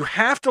 You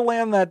have to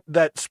land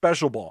that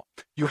special ball.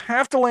 You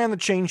have to land the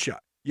chain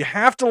shot. You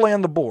have to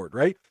land the board,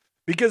 right?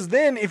 Because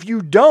then if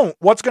you don't,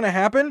 what's going to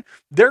happen?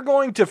 They're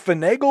going to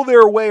finagle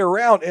their way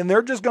around and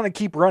they're just going to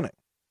keep running.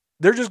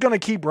 They're just going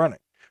to keep running.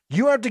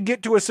 You have to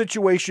get to a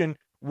situation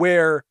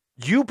where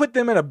you put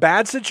them in a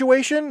bad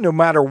situation, no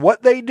matter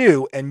what they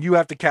do, and you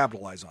have to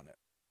capitalize on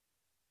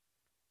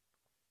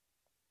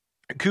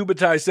it.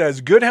 Kubatai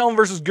says, good helm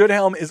versus good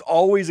helm is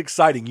always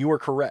exciting. You are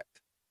correct.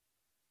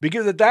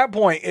 Because at that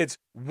point, it's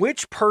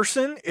which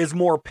person is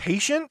more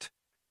patient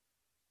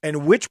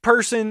and which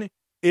person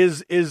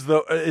is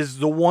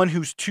the one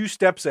who's 2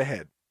 steps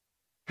ahead.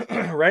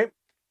 Right?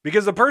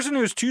 Because the person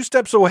who's 2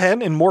 steps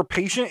ahead and more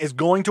patient is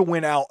going to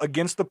win out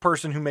against the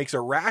person who makes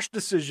a rash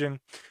decision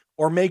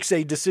or makes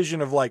a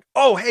decision of like,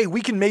 oh, hey,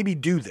 we can maybe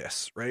do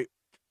this, right?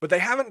 But they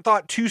haven't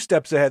thought 2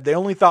 steps ahead. They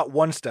only thought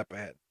 1 step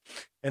ahead.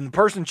 And the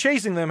person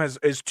chasing them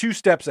is 2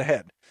 steps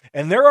ahead.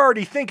 And they're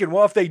already thinking,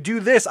 well, if they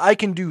do this, I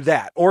can do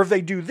that. Or if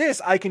they do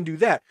this, I can do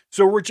that.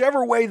 So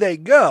whichever way they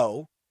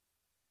go,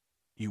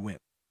 you win.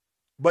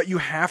 But you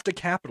have to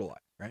capitalize,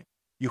 right?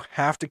 You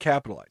have to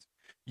capitalize.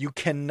 You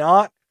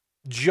cannot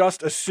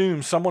just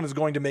assume someone is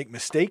going to make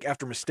mistake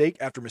after mistake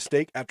after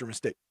mistake after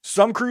mistake.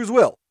 Some crews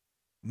will.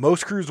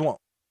 Most crews won't.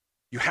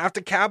 You have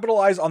to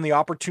capitalize on the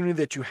opportunity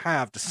that you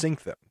have to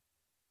sink them.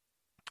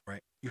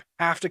 Right? You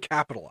have to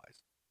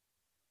capitalize.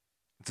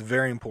 It's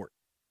very important.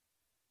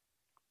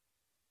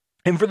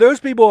 And for those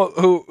people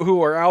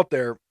who are out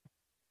there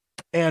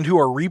and who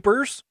are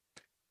reapers,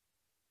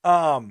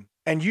 and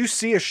you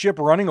see a ship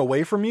running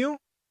away from you,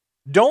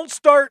 don't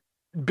start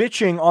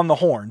bitching on the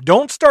horn.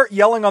 Don't start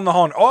yelling on the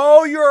horn.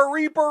 Oh, you're a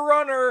reaper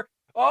runner.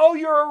 Oh,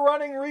 you're a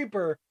running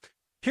reaper.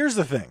 Here's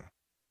the thing.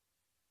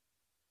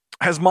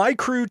 Has my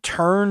crew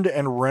turned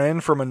and ran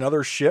from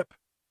another ship?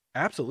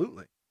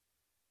 Absolutely.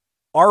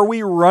 Are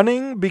we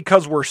running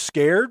because we're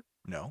scared?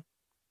 No.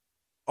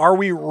 Are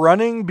we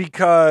running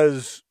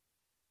because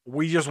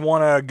we just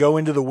want to go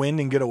into the wind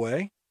and get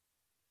away?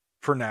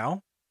 For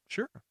now?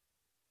 Sure.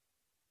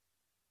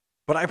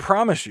 But I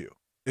promise you,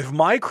 if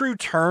my crew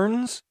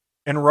turns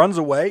and runs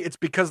away, it's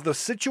because the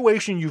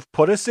situation you've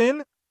put us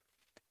in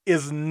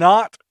is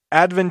not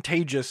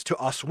advantageous to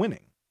us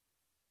winning.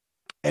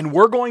 And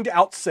we're going to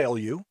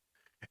outsail you,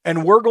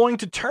 and we're going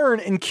to turn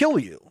and kill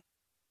you.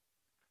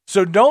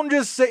 So don't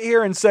just sit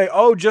here and say,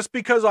 oh, just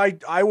because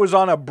I was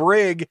on a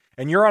brig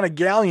and you're on a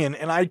galleon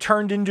and I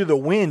turned into the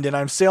wind and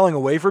I'm sailing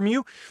away from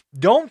you.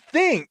 Don't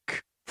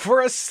think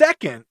for a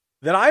second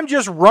that I'm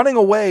just running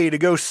away to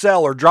go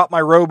sell or drop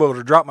my rowboat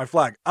or drop my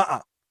flag.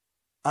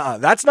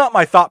 That's not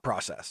my thought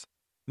process.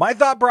 My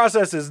thought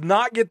process is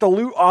not get the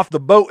loot off the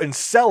boat and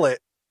sell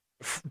it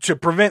to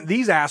prevent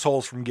these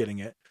assholes from getting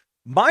it.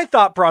 My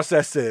thought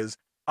process is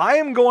I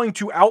am going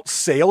to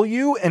outsail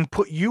you and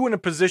put you in a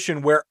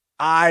position where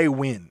I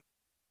win.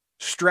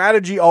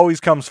 Strategy always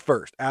comes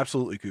first.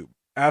 Absolutely, Coop.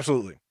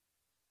 Absolutely.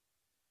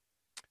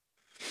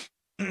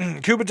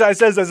 Kubitai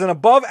says, as an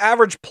above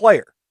average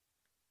player,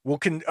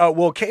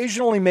 will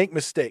occasionally make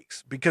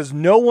mistakes because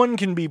no one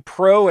can be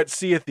pro at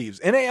Sea of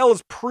Thieves. NAL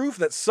is proof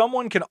that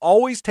someone can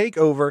always take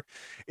over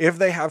if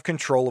they have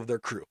control of their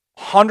crew.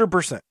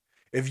 100%.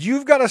 If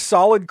you've got a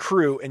solid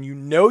crew and you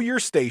know your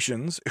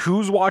stations,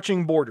 who's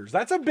watching borders,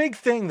 that's a big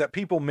thing that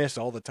people miss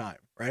all the time,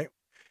 right?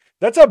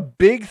 That's a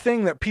big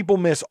thing that people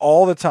miss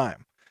all the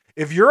time.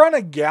 If you're on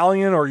a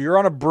galleon or you're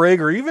on a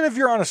brig or even if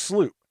you're on a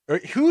sloop,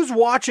 right, who's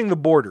watching the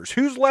borders?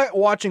 Who's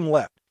watching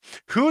left?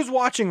 Who's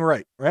watching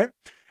right, right?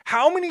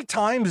 How many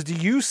times do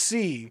you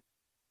see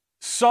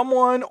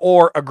someone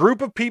or a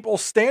group of people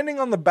standing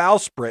on the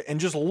bowsprit and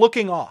just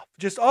looking off?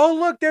 Just, oh,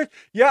 look, there.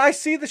 Yeah, I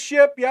see the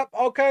ship. Yep.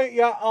 Okay.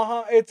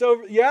 Yeah. It's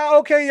over. Yeah.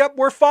 Okay. Yep.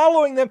 We're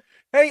following them.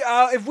 Hey,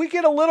 if we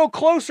get a little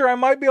closer, I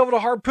might be able to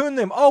harpoon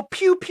them. Oh,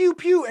 pew, pew,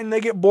 pew. And they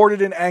get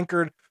boarded and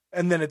anchored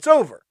and then it's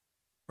over.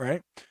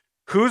 Right?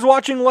 Who's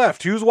watching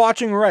left? Who's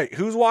watching right?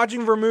 Who's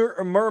watching for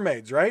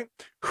mermaids, right?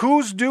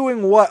 Who's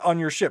doing what on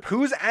your ship?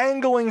 Who's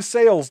angling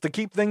sails to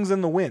keep things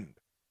in the wind?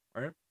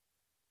 Right?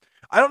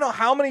 I don't know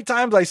how many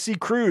times I see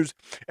crews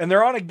and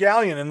they're on a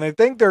galleon and they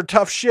think they're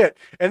tough shit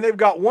and they've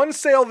got one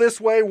sail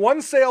this way,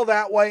 one sail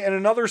that way, and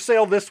another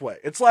sail this way.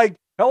 It's like,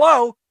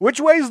 hello,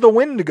 which way is the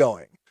wind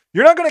going?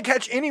 You're not going to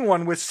catch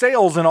anyone with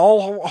sails in a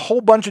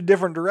whole bunch of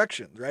different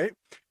directions, right?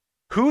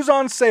 Who's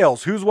on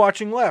sails? Who's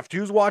watching left?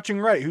 Who's watching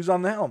right? Who's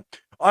on the helm?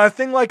 On a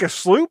thing like a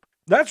sloop,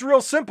 that's real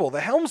simple.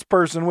 The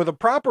helmsperson with a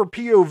proper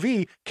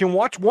POV can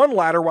watch one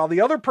ladder while the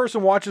other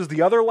person watches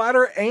the other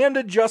ladder and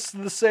adjusts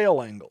the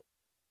sail angle.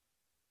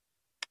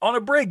 On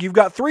a brig, you've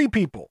got three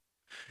people.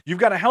 You've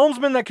got a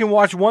helmsman that can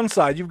watch one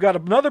side. You've got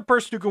another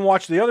person who can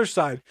watch the other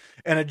side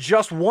and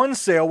adjust one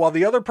sail while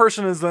the other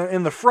person is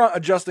in the front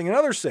adjusting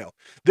another sail.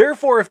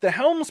 Therefore, if the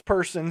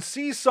helmsperson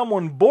sees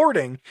someone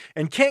boarding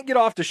and can't get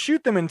off to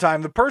shoot them in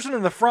time, the person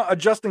in the front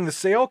adjusting the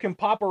sail can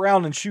pop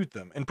around and shoot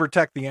them and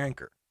protect the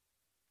anchor.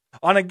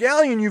 On a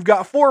galleon, you've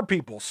got four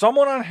people.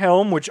 Someone on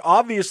helm, which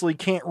obviously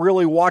can't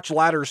really watch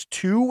ladders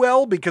too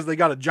well because they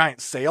got a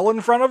giant sail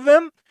in front of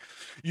them.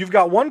 You've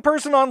got one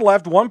person on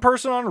left, one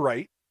person on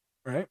right,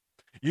 right?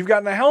 You've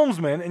got a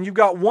helmsman and you've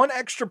got one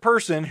extra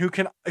person who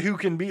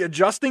can be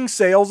adjusting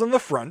sails in the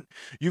front.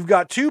 You've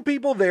got two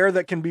people there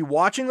that can be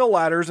watching the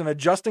ladders and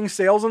adjusting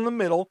sails in the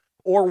middle,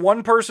 or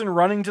one person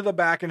running to the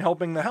back and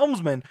helping the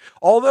helmsman.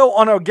 Although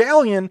on a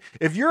galleon,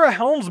 if you're a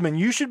helmsman,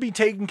 you should be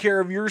taking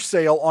care of your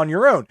sail on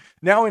your own.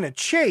 Now in a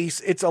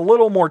chase, it's a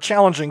little more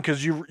challenging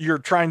because you're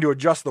trying to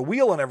adjust the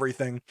wheel and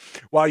everything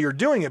while you're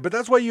doing it, but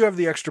that's why you have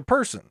the extra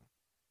person.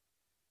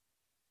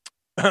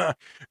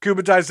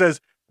 Kubitai says,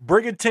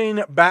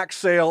 brigantine back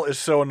sail is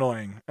so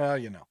annoying.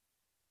 I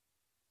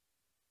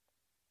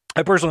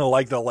personally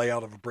like the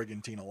layout of a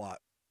brigantine a lot.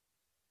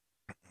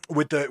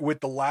 With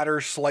the ladder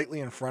slightly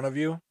in front of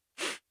you,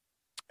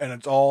 and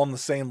it's all on the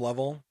same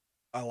level.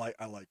 I like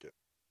it.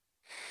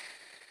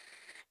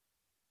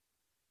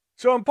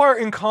 So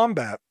in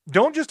combat,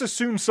 don't just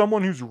assume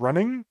someone who's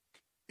running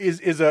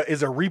is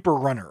a Reaper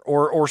runner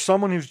or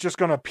someone who's just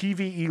gonna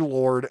PvE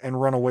lord and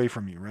run away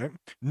from you, right?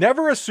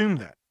 Never assume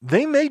that.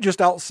 They may just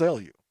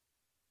outsail you.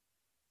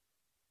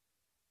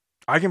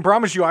 I can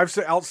promise you I've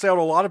outsailed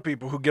a lot of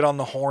people who get on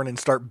the horn and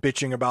start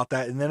bitching about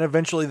that, and then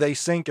eventually they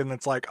sink and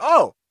it's like,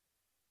 oh,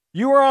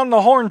 you were on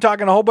the horn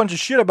talking a whole bunch of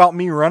shit about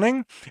me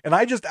running, and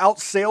I just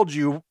outsailed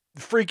you,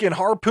 freaking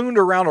harpooned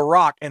around a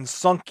rock and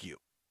sunk you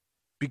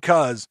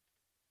because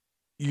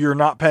you're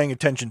not paying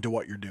attention to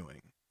what you're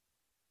doing.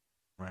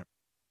 Right?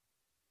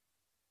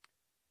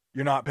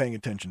 You're not paying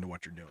attention to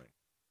what you're doing.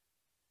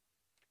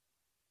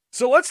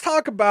 So let's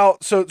talk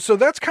about, so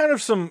that's kind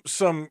of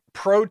some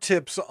pro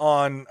tips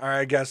on, or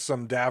I guess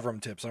some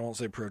Davrim tips. I won't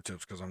say pro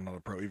tips because I'm not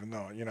a pro, even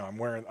though, you know, I'm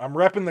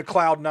repping the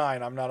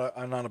Cloud9.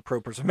 I'm not a pro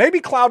person.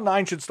 Maybe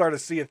Cloud9 should start a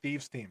Sea of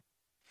Thieves team.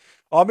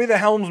 I'll be the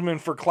helmsman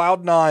for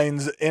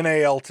Cloud9's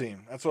NAL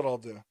team. That's what I'll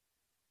do.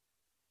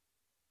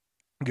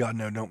 God,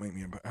 no, don't make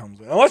me a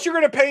helmsman. Unless you're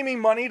going to pay me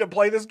money to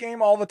play this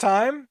game all the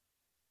time,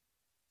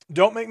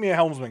 don't make me a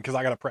helmsman because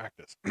I got to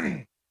practice.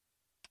 I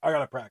got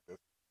to practice.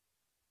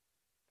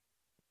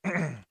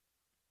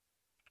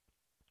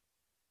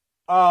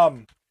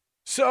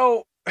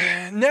 So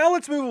now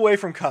let's move away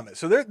from Comet.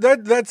 So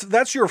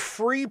that's your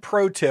free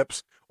pro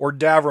tips or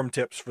Davrim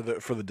tips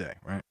for the day,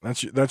 right?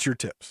 That's your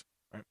tips,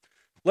 right?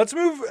 Let's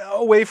move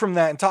away from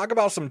that and talk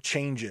about some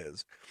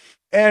changes.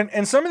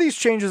 And some of these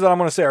changes that I'm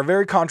going to say are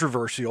very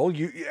controversial.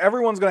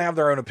 Everyone's going to have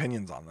their own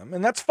opinions on them,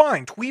 and that's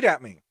fine. Tweet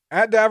at me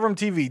at Davrim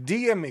TV,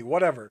 DM me,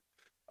 whatever.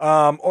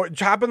 Or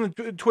hop in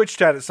the Twitch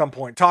chat at some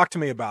point. Talk to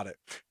me about it.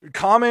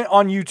 Comment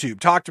on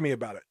YouTube. Talk to me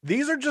about it.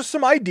 These are just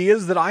some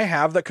ideas that I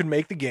have that could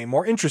make the game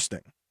more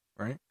interesting,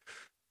 right?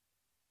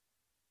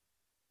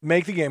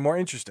 Make the game more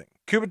interesting.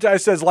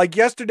 Kubitai says, like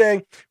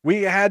yesterday,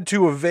 we had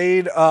to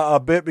evade a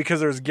bit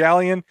because there's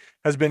Galleon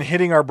has been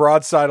hitting our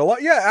broadside a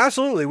lot. Yeah,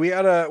 absolutely. We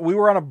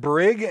were on a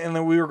brig and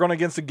then we were going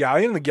against the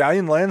Galleon. The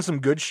Galleon landed some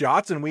good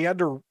shots and we had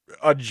to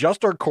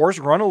adjust our course,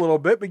 run a little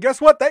bit. But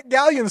guess what? That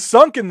Galleon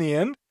sunk in the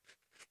end.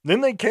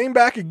 Then they came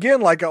back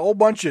again like a whole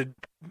bunch of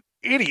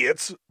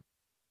idiots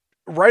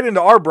right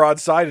into our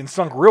broadside and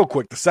sunk real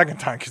quick the second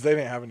time because they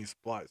didn't have any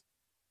supplies.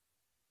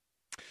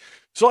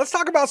 So let's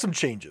talk about some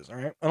changes, all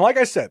right? And like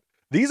I said,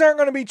 these aren't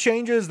going to be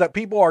changes that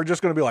people are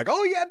just going to be like,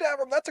 oh yeah,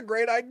 Davrim, that's a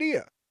great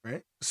idea,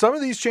 right? Some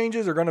of these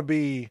changes are going to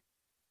be,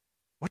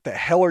 what the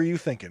hell are you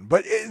thinking?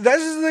 But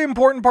this is the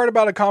important part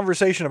about a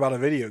conversation about a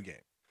video game,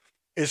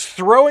 is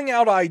throwing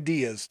out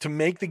ideas to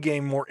make the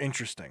game more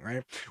interesting,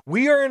 right?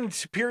 We are in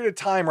a period of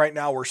time right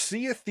now where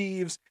Sea of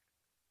Thieves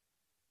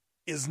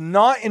is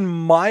not, in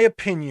my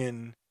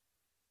opinion,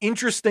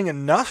 interesting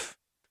enough.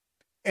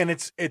 And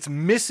it's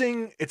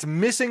missing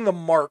the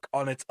mark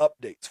on its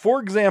updates. For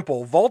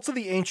example, Vaults of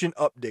the Ancient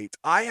updates,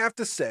 I have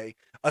to say,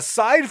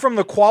 aside from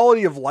the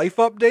quality of life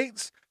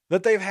updates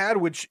that they've had,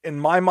 which in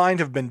my mind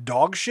have been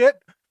dog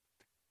shit,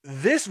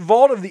 this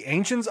Vault of the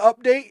Ancients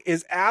update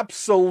is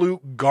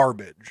absolute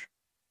garbage.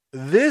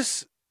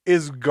 This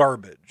is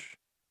garbage.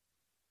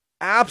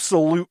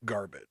 Absolute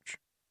garbage.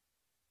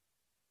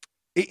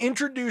 It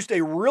introduced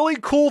a really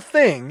cool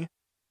thing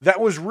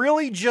that was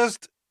really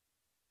just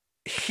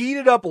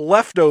heated up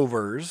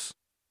leftovers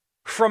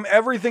from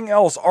everything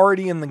else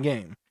already in the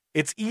game.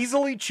 It's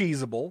easily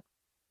cheesable.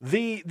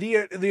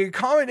 The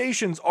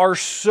accommodations are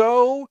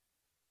so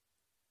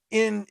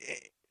inflated.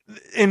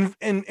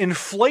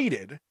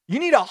 You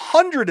need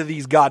 100 of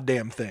these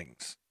goddamn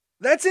things.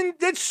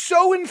 That's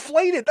so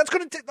inflated. That's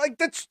gonna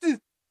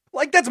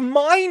that's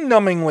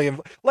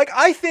mind-numbingly. Like,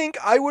 I think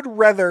I would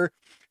rather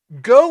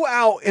go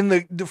out in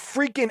the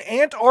freaking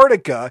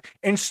Antarctica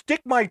and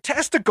stick my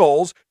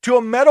testicles to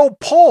a metal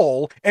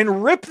pole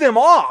and rip them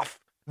off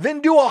than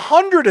do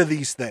 100 of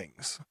these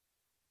things.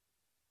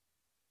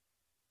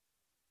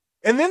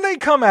 And then they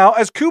come out,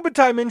 as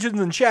Kubitai mentions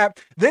in chat,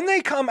 then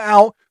they come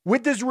out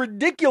with this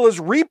ridiculous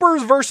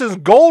Reapers versus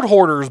Gold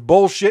Hoarders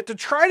bullshit to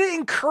try to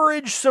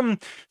encourage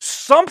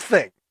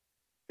something.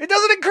 It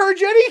doesn't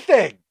encourage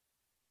anything.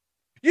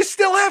 You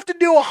still have to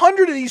do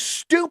 100 of these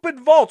stupid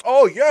vaults.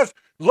 Oh, yes,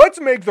 let's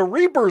make the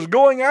Reapers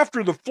going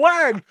after the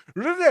flag.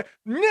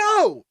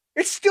 No,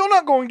 it's still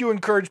not going to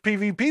encourage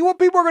PvP. What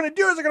people are going to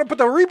do is they're going to put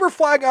the Reaper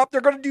flag up.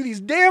 They're going to do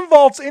these damn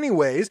vaults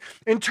anyways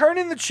and turn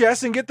in the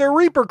chests and get their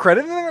Reaper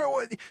credit.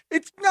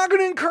 It's not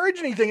going to encourage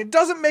anything. It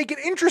doesn't make it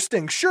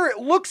interesting. Sure, it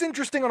looks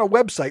interesting on a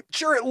website.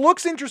 Sure, it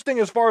looks interesting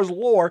as far as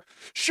lore.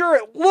 Sure,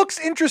 it looks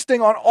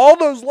interesting on all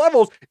those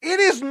levels.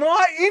 It is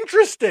not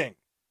interesting.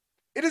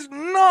 It is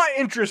not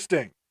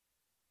interesting.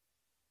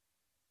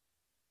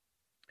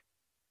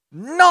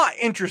 Not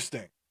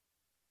interesting.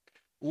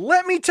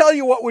 Let me tell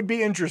you what would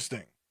be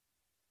interesting.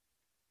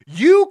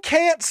 You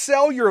can't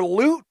sell your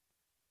loot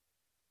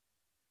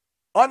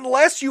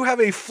unless you have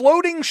a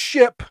floating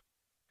ship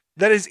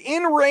that is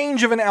in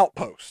range of an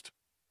outpost.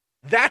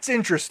 That's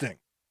interesting.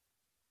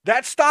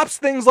 That stops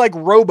things like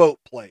rowboat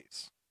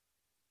plays.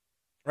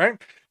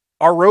 Right?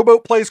 Are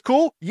rowboat plays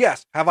cool?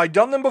 Yes. Have I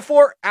done them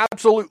before?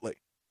 Absolutely.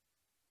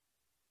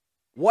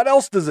 What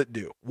else does it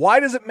do? Why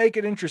does it make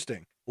it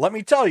interesting? Let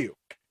me tell you.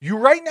 You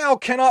right now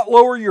cannot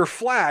lower your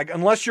flag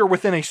unless you're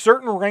within a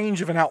certain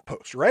range of an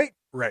outpost, right?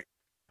 Right.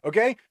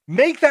 Okay?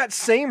 Make that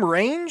same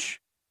range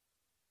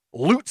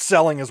loot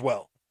selling as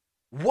well.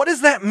 What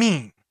does that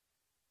mean?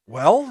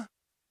 Well,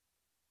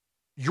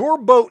 your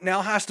boat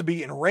now has to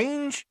be in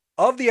range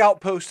of the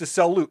outpost to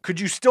sell loot. Could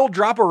you still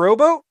drop a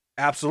rowboat?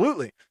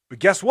 Absolutely. But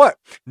guess what?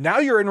 Now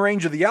you're in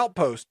range of the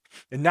outpost,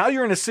 and now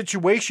you're in a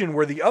situation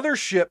where the other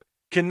ship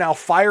can now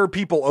fire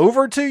people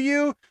over to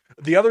you.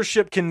 The other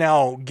ship can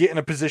now get in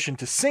a position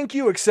to sink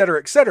you, etc.,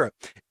 etc.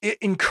 It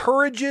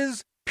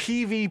encourages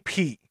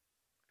PvP.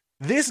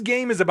 This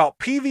game is about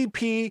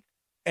PvP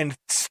and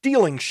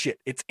stealing shit.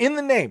 It's in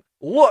the name.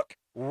 Look,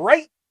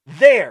 right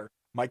there.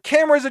 My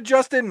camera's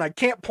adjusted and I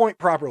can't point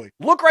properly.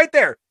 Look right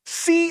there.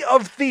 Sea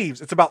of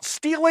Thieves. It's about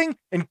stealing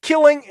and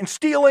killing and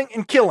stealing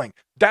and killing.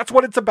 That's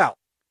what it's about.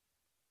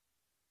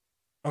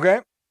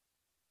 Okay?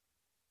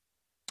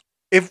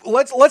 If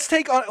let's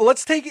take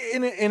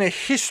it in a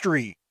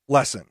history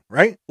lesson,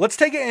 right? Let's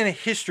take it in a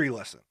history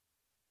lesson.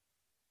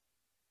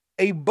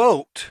 A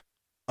boat,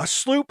 a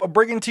sloop, a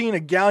brigantine, a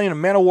galleon, a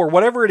man of war,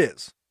 whatever it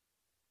is,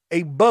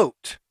 a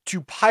boat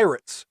to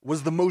pirates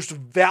was the most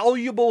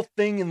valuable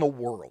thing in the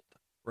world,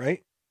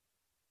 right?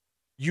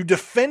 You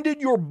defended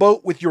your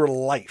boat with your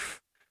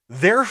life.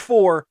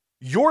 Therefore,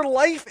 your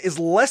life is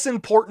less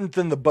important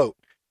than the boat.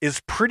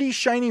 Is pretty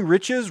shiny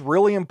riches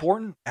really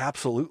important?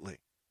 Absolutely.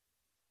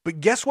 But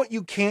guess what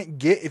you can't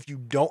get if you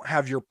don't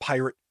have your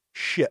pirate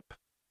ship?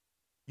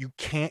 You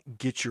can't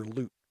get your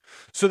loot.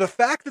 So the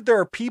fact that there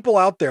are people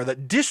out there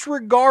that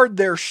disregard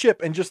their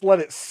ship and just let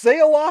it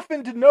sail off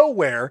into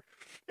nowhere,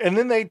 and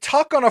then they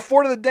tuck on a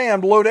Fort of the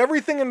Damned, load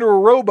everything into a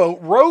rowboat,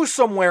 row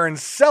somewhere and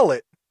sell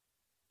it,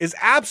 is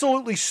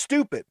absolutely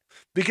stupid,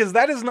 because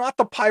that is not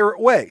the pirate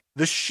way.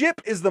 The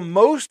ship is the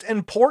most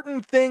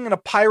important thing in a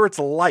pirate's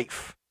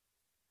life,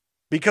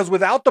 because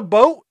without the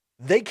boat,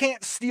 they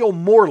can't steal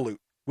more loot.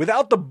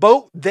 Without the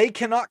boat, they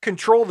cannot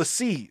control the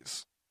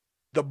seas.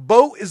 The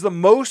boat is the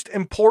most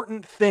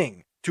important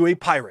thing to a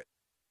pirate.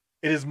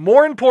 It is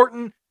more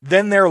important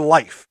than their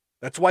life.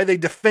 That's why they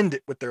defend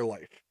it with their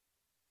life.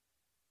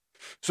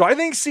 So I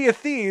think Sea of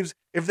Thieves,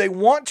 if they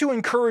want to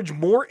encourage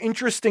more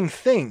interesting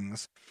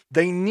things,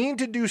 they need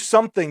to do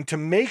something to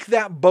make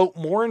that boat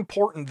more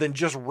important than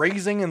just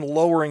raising and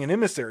lowering an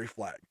emissary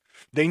flag.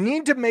 They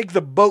need to make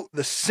the boat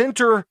the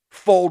center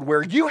fold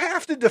where you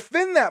have to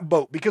defend that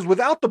boat, because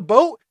without the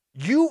boat,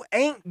 you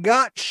ain't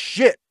got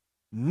shit.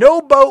 No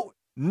boat,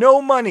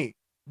 no money.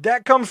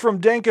 That comes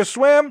from Danka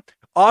Swim.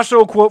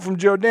 Also a quote from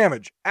Joe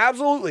Damage.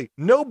 Absolutely.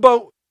 No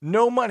boat,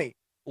 no money.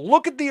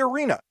 Look at the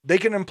arena. They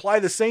can imply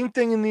the same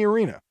thing in the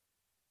arena.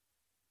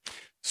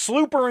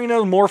 Sloop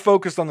arena is more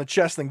focused on the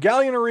chest than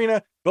galleon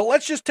arena, but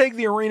let's just take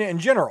the arena in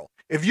general.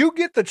 If you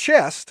get the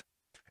chest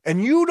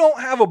and you don't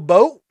have a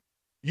boat,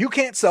 you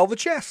can't sell the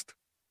chest.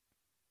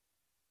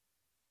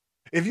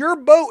 If your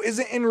boat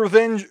isn't in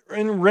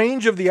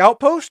range of the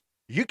outpost,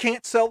 you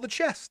can't sell the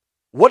chest.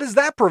 What does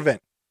that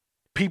prevent?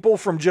 People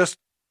from just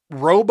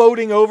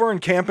rowboating over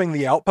and camping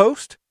the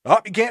outpost? Oh,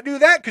 you can't do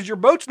that because your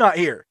boat's not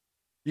here.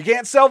 You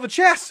can't sell the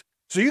chest.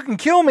 So you can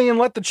kill me and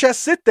let the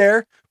chest sit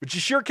there, but you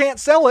sure can't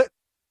sell it.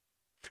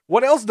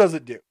 What else does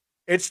it do?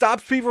 It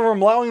stops people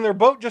from allowing their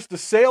boat just to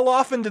sail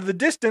off into the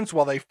distance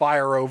while they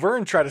fire over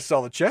and try to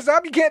sell the chest. Oh,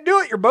 you can't do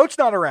it. Your boat's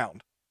not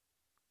around.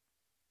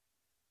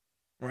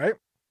 Right?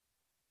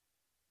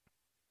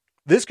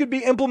 This could be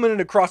implemented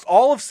across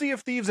all of Sea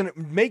of Thieves and it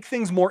would make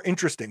things more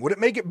interesting. Would it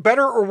make it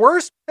better or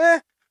worse?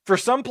 For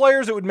some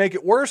players, it would make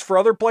it worse. For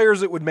other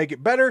players, it would make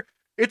it better.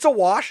 It's a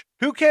wash.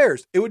 Who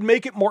cares? It would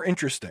make it more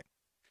interesting.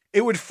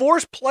 It would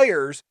force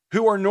players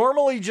who are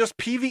normally just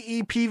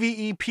PvE,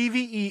 PvE,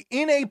 PvE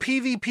in a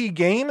PvP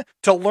game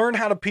to learn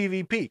how to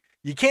PvP.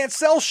 You can't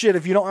sell shit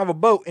if you don't have a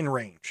boat in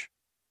range.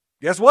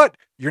 Guess what?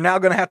 You're now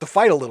going to have to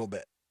fight a little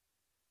bit.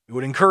 It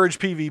would encourage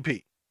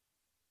PvP.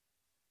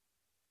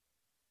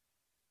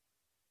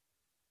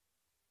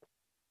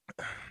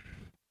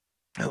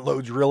 It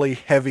loads really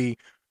heavy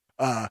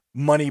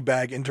money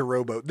bag into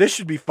rowboat. This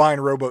should be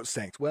fine, rowboat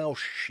sinks. Well,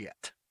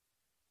 shit.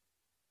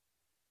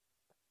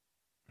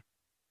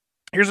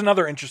 Here's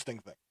another interesting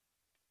thing.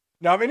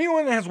 Now, if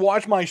anyone has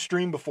watched my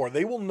stream before,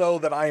 they will know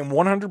that I am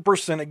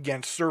 100%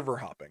 against server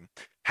hopping.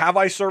 Have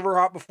I server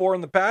hopped before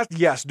in the past?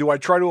 Yes. Do I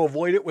try to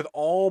avoid it with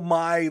all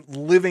my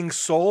living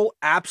soul?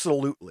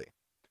 Absolutely.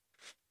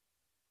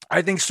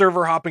 I think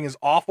server hopping is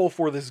awful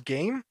for this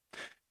game.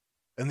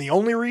 And the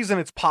only reason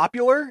it's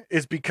popular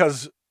is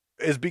because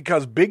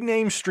big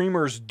name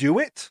streamers do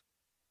it.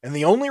 And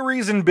the only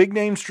reason big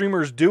name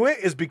streamers do it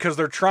is because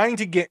they're trying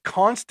to get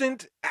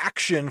constant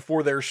action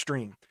for their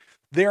stream.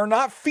 They are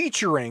not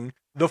featuring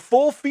the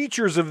full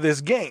features of this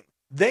game.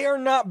 They are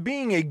not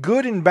being a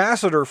good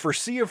ambassador for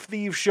Sea of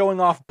Thieves, showing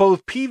off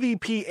both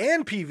PvP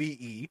and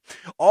PvE.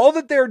 All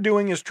that they're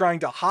doing is trying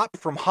to hop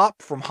from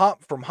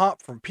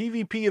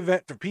PvP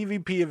event to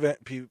PvP event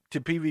to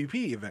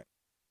PvP event,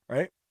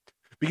 right?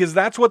 Because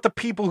that's what the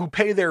people who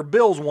pay their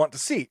bills want to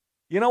see.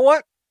 You know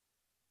what?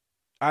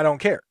 I don't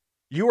care.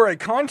 You are a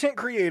content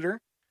creator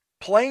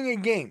playing a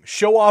game.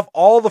 Show off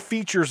all the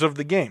features of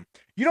the game.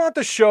 You don't have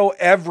to show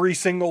every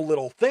single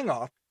little thing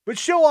off, but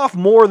show off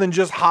more than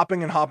just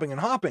hopping and hopping and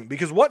hopping.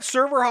 Because what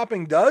server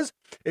hopping does,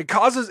 it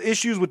causes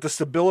issues with the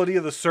stability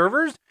of the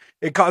servers.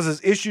 It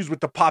causes issues with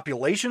the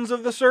populations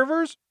of the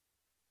servers.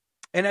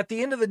 And at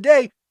the end of the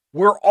day,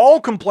 we're all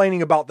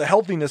complaining about the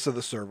healthiness of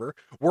the server.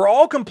 We're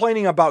all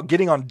complaining about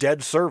getting on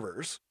dead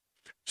servers.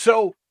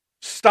 So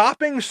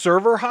stopping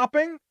server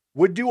hopping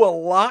would do a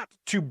lot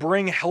to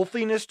bring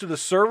healthiness to the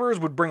servers,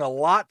 would bring a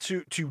lot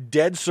to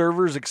dead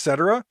servers,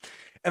 etc.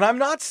 And I'm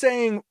not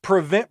saying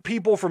prevent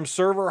people from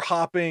server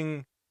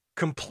hopping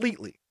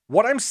completely.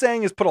 What I'm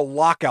saying is put a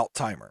lockout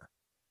timer.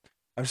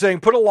 I'm saying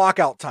put a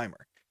lockout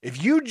timer.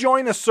 If you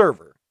join a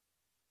server,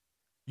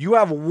 you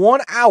have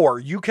 1 hour,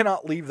 you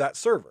cannot leave that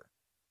server.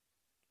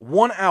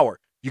 1 hour.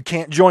 You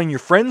can't join your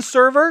friend's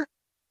server,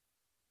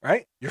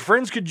 right? Your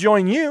friends could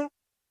join you,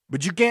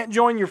 but you can't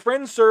join your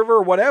friend's server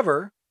or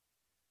whatever.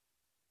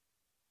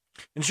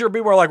 And sure,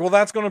 people are like, well,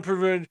 that's going to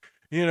prevent,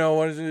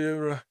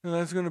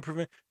 that's going to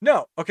prevent.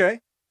 No,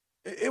 okay.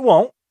 It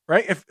won't,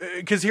 right?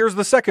 Because here's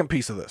the second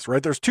piece of this,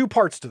 right? There's two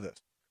parts to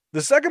this.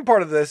 The second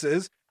part of this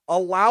is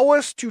allow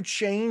us to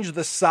change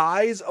the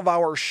size of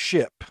our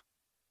ship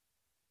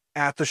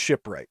at the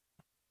shipwright.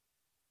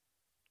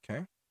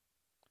 Okay.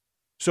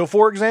 So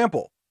for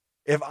example,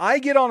 if I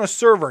get on a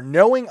server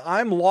knowing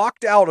I'm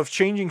locked out of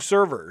changing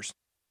servers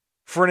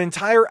for an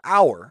entire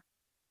hour,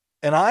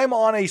 and I'm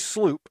on a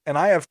sloop and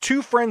I have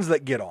two friends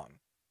that get on,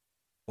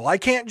 well, I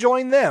can't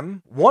join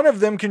them. One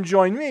of them can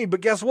join me, but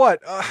guess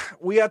what?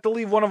 We have to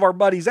leave one of our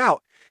buddies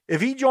out.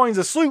 If he joins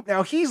a sloop,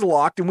 now he's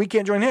locked and we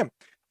can't join him.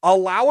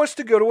 Allow us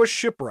to go to a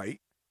shipwright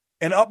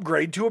and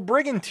upgrade to a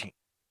brigantine.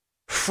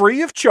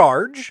 Free of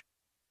charge.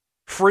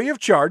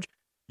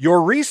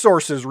 Your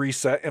resources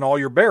reset in all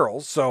your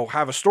barrels, so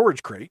have a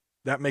storage crate.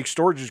 That makes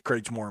storage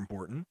crates more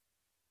important.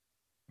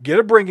 Get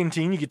a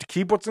brigantine. You get to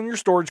keep what's in your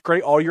storage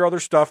crate. All your other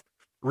stuff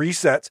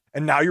resets,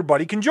 and now your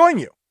buddy can join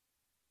you.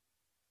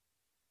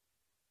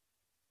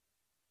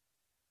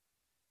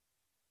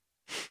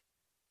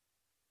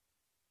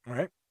 All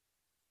right.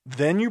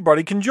 Then your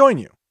buddy can join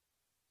you.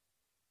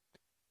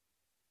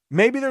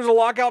 Maybe there's a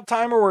lockout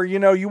timer where,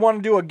 you want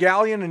to do a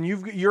galleon and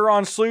you're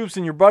on sloops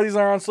and your buddies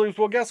are on sloops.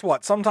 Well, guess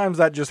what? Sometimes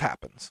that just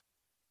happens.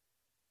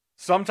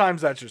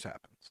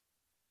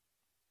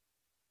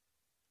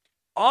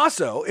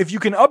 Also, if you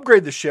can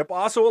upgrade the ship,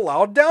 also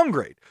allow a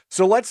downgrade.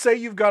 So let's say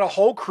you've got a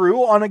whole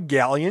crew on a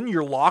galleon,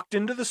 you're locked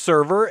into the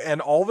server,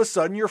 and all of a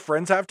sudden your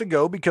friends have to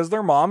go because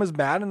their mom is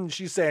mad and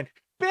she's saying,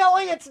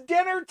 Billy, it's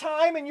dinner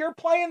time and you're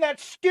playing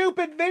that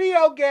stupid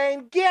video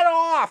game. Get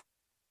off.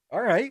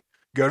 All right.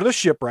 Go to the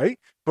shipwright,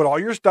 put all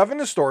your stuff in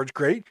the storage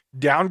crate,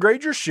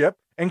 downgrade your ship,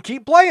 and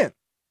keep playing.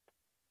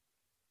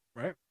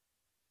 Right?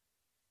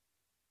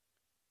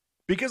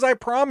 Because I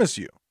promise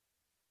you,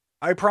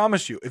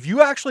 if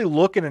you actually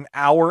look at an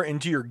hour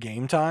into your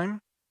game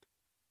time,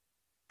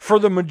 for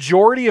the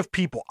majority of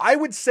people, I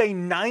would say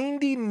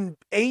 95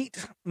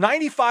 to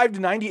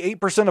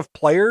 98% of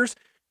players,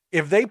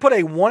 if they put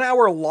a 1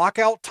 hour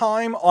lockout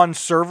time on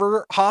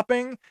server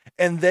hopping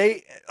and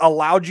they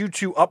allowed you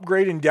to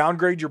upgrade and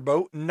downgrade your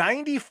boat,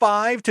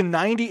 95 to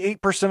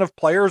 98% of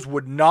players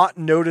would not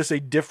notice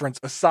a difference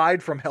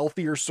aside from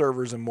healthier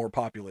servers and more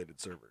populated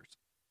servers.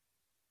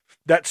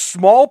 That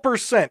small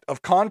percent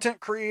of content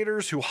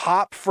creators who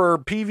hop for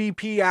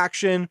PvP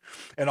action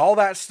and all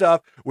that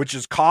stuff, which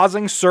is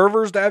causing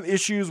servers to have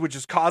issues, which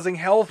is causing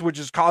health, which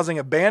is causing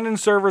abandoned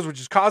servers, which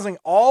is causing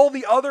all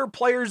the other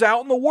players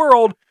out in the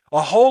world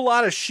a whole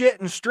lot of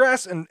shit and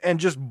stress and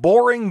just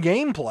boring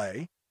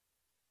gameplay.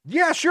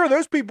 Yeah, sure,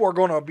 those people are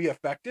going to be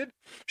affected.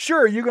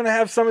 Sure, you're going to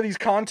have some of these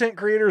content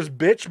creators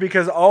bitch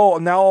because,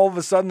 now all of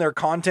a sudden their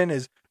content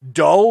is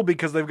dull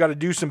because they've got to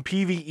do some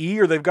PvE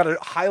or they've got to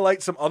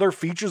highlight some other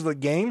features of the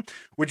game,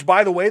 which,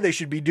 by the way, they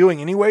should be doing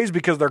anyways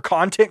because they're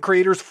content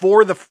creators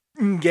for the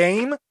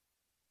game.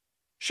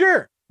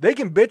 Sure, they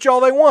can bitch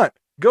all they want.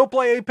 Go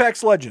play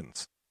Apex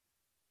Legends.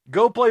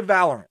 Go play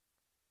Valorant,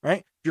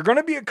 right? If you're going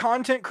to be a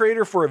content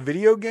creator for a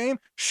video game,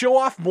 show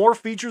off more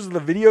features of the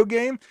video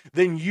game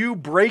than you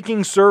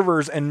breaking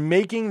servers and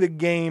making the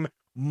game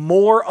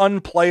more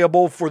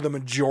unplayable for the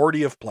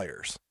majority of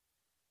players.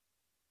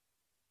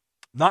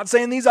 Not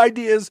saying these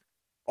ideas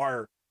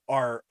are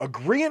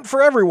agreeant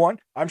for everyone.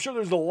 I'm sure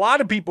there's a lot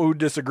of people who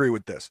disagree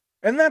with this,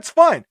 and that's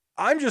fine.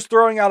 I'm just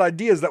throwing out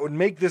ideas that would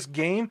make this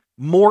game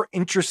more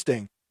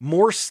interesting,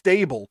 more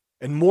stable,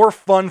 and more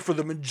fun for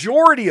the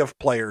majority of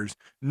players,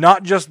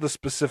 not just the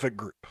specific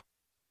group.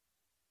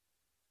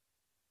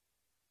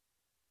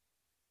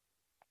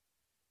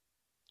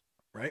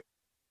 Right?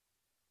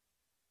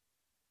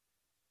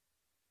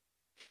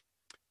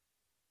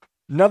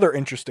 Another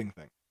interesting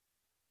thing.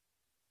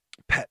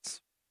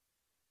 Pets.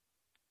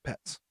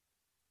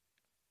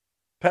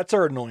 Pets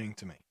are annoying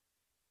to me.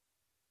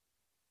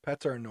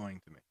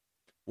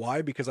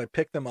 Why? Because I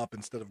pick them up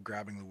instead of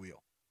grabbing the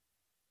wheel.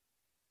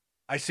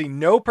 I see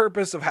no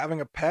purpose of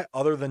having a pet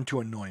other than to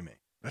annoy me.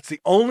 That's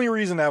the only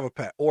reason to have a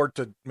pet, or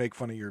to make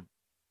fun of your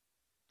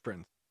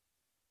friends,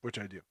 which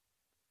I do.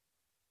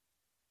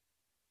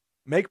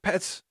 Make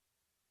pets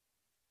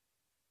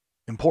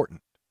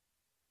important.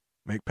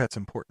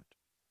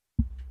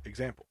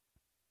 Example.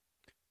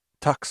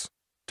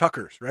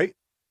 Tuckers, right?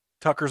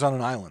 Tuckers on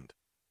an island.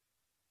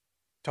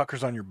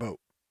 Tuckers on your boat.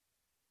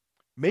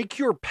 Make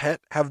your pet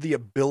have the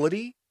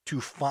ability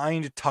to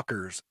find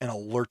tuckers and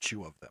alert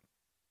you of them.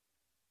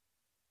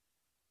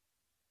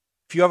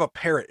 If you have a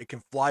parrot, it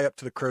can fly up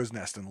to the crow's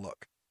nest and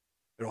look.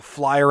 It'll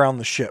fly around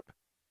the ship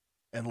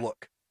and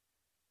look.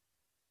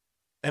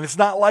 And it's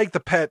not like the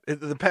pet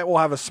will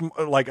have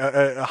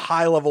a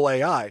high level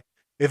AI.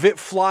 If it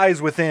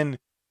flies within,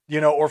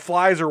 or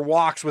flies or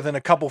walks within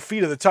a couple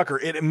feet of the tucker,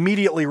 it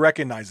immediately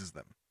recognizes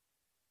them.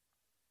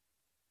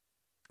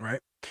 Right?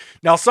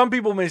 Now, some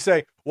people may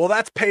say, well,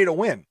 that's pay to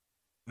win.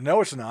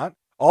 No, it's not.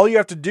 All you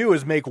have to do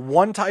is make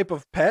one type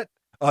of pet,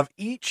 of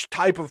each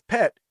type of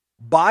pet,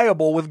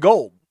 buyable with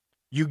gold.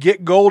 You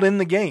get gold in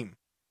the game.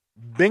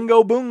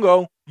 Bingo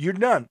boongo, you're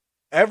done.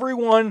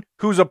 Everyone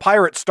who's a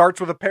pirate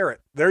starts with a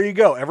parrot. There you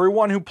go.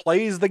 Everyone who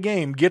plays the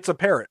game gets a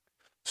parrot.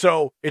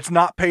 So it's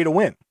not pay to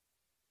win.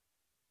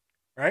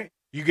 Right?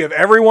 You give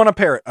everyone a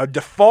parrot, a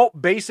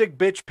default basic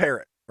bitch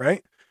parrot,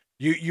 right?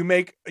 You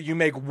make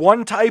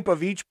one type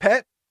of each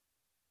pet,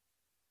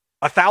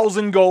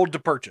 1,000 gold to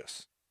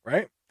purchase,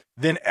 right?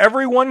 Then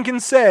everyone can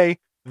say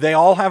they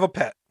all have a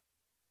pet,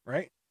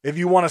 right? If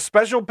you want a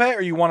special pet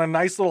or you want a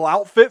nice little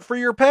outfit for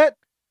your pet,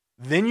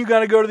 then you got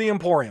to go to the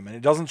Emporium, and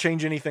it doesn't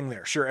change anything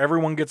there. Sure,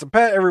 everyone gets a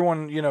pet,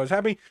 everyone, is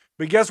happy,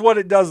 but guess what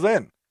it does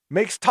then?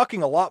 Makes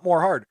tucking a lot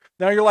more hard.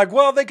 Now you're like,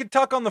 well, they could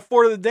tuck on the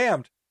Fort of the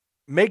Damned.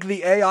 Make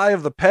the AI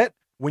of the pet,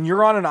 when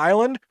you're on an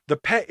island, the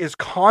pet is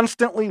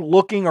constantly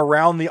looking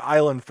around the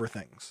island for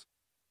things,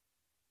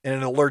 and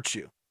it alerts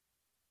you.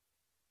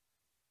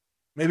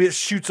 Maybe it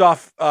shoots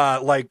off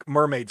like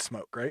mermaid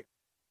smoke, right?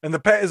 And the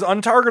pet is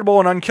untargetable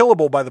and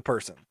unkillable by the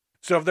person.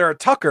 So if they're a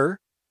tucker,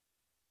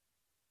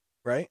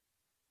 right?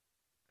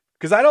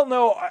 Because I don't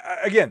know,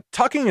 again,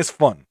 tucking is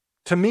fun.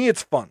 To me,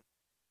 it's fun,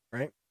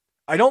 right?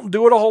 I don't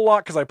do it a whole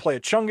lot because I play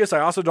a Chungus. I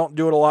also don't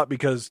do it a lot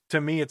because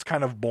to me, it's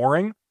kind of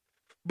boring.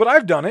 But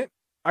I've done it.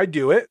 I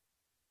do it.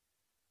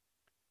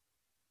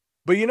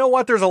 But you know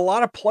what? There's a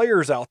lot of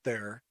players out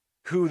there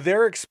who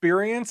their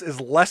experience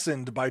is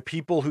lessened by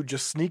people who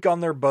just sneak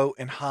on their boat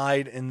and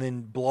hide and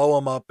then blow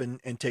them up and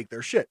take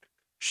their shit.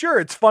 Sure,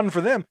 it's fun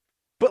for them.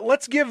 But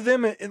let's give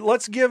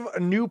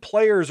new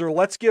players, or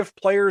let's give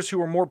players who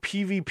are more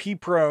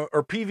PvP prone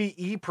or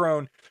PvE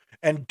prone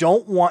and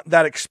don't want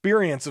that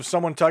experience of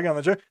someone tugging on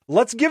the jet.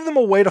 Let's give them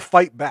a way to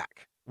fight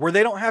back where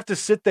they don't have to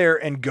sit there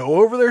and go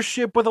over their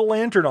ship with a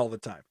lantern all the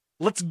time.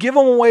 Let's give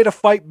them a way to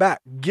fight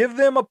back. Give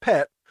them a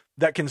pet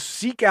that can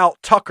seek out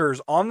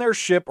tuckers on their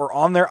ship or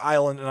on their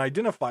island and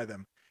identify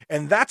them.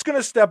 And that's going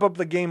to step up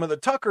the game of the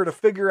tucker to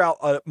figure out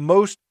a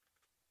most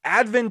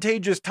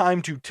advantageous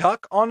time to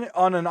tuck on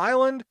an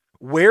island,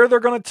 where they're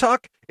going to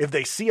tuck. If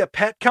they see a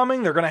pet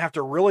coming, they're going to have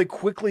to really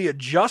quickly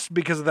adjust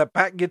because if that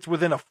pet gets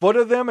within a foot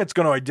of them, it's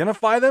going to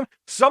identify them.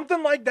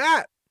 Something like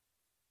that.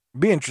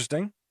 Be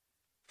interesting.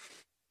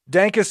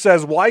 Dankus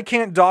says, why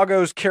can't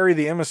doggos carry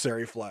the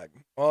emissary flag?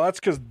 Well, that's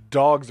because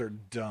dogs are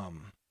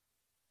dumb.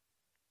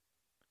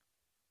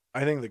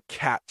 I think the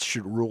cats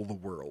should rule the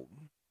world.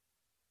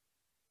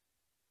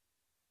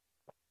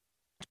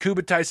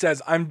 Kubitai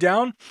says, I'm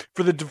down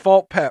for the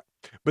default pet,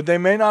 but they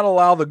may not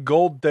allow the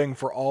gold thing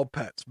for all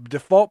pets.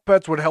 Default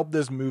pets would help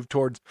this move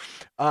towards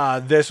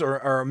this,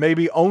 or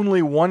maybe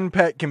only one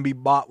pet can be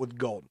bought with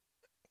gold.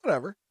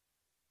 Whatever.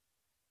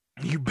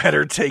 You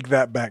better take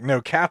that back.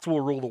 No, cats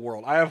will rule the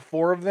world. I have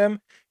 4 of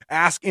them.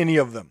 Ask any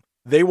of them.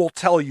 They will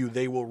tell you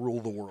they will rule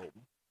the world.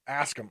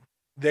 Ask them.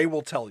 They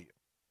will tell you.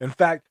 In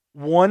fact,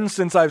 one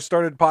since I've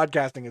started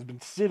podcasting has been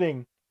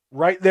sitting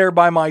right there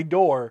by my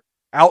door,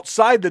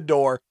 outside the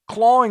door,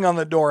 clawing on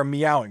the door and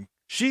meowing.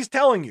 She's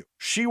telling you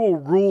she will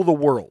rule the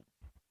world.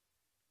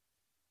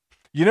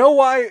 You know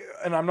why?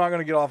 And I'm not going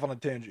to get off on a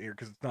tangent here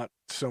because it's not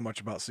so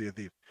much about Sea of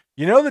Thieves.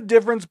 You know the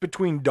difference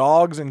between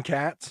dogs and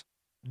cats?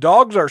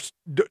 Dogs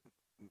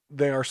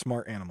they are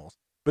smart animals,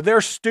 but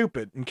they're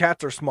stupid and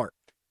cats are smart.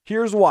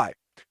 Here's why.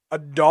 A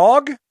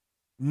dog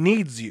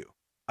needs you.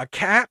 A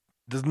cat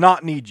does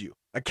not need you.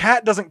 A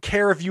cat doesn't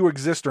care if you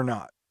exist or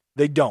not.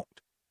 They don't.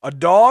 A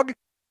dog,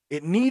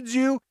 it needs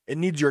you. It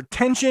needs your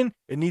attention.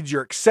 It needs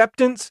your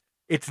acceptance.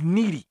 It's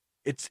needy.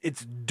 It's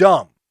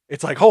dumb.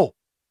 It's like, oh,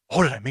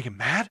 did I make him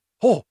mad?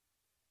 Oh,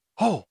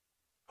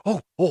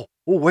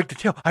 wag the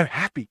tail. I'm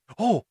happy.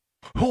 Oh.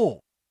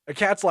 A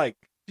cat's like,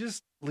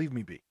 just leave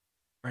me be.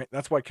 Right?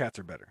 That's why cats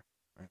are better.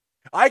 Right?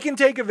 I can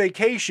take a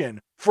vacation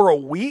for a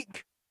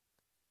week,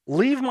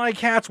 leave my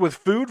cats with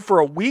food for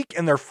a week,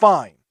 and they're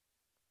fine.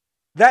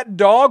 That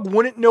dog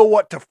wouldn't know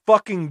what to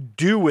fucking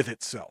do with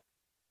itself.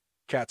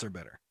 Cats are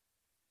better.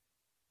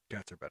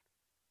 Cats are better.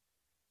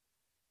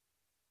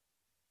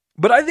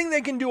 But I think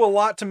they can do a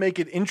lot to make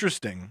it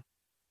interesting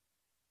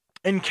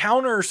and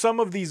counter some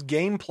of these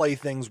gameplay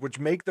things which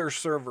make their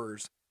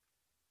servers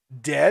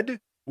dead,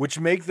 which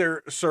make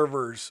their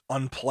servers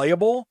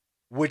unplayable,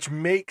 which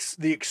makes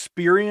the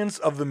experience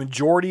of the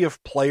majority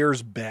of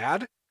players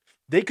bad.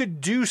 They could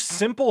do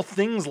simple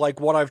things like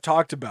what I've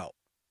talked about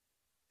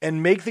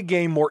and make the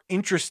game more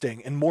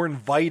interesting and more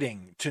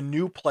inviting to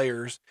new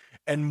players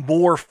and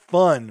more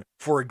fun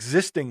for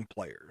existing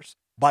players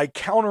by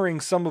countering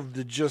some of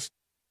the just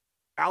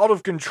out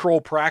of control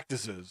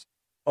practices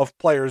of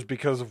players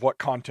because of what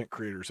content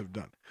creators have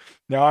done.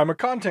 Now, I'm a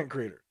content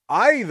creator.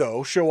 I,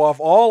 though, show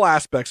off all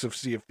aspects of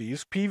Sea of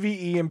Thieves,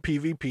 PvE and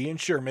PvP, and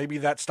sure, maybe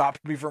that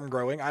stops me from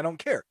growing. I don't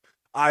care.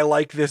 I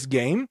like this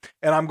game,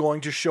 and I'm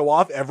going to show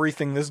off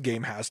everything this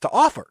game has to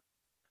offer.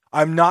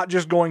 I'm not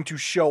just going to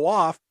show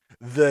off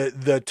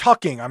the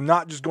tucking. I'm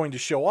not just going to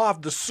show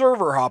off the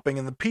server hopping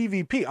and the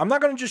PvP. I'm not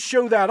going to just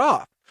show that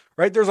off,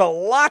 right? There's a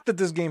lot that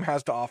this game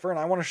has to offer, and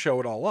I want to show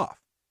it all off.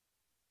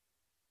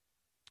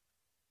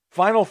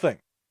 Final thing.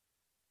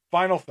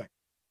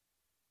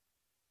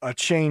 A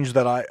change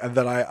that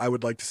I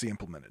would like to see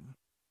implemented.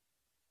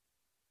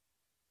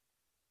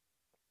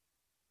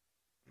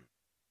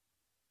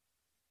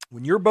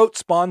 When your boat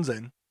spawns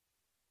in,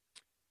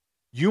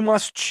 you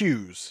must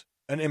choose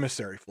an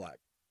emissary flag.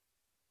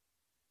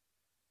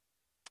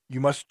 You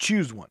must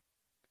choose one.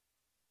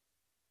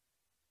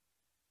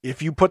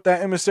 If you put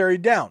that emissary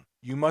down,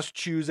 you must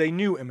choose a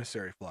new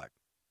emissary flag.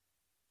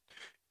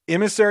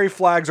 Emissary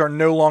flags are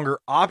no longer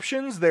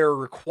options, they're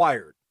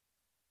required.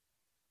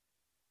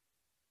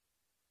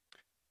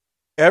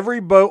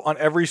 Every boat on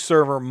every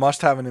server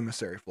must have an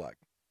emissary flag.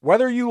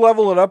 Whether you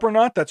level it up or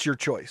not, that's your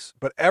choice.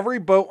 But every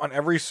boat on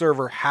every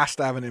server has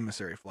to have an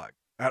emissary flag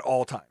at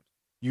all times.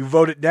 You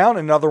vote it down,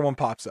 another one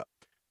pops up.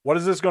 What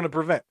is this going to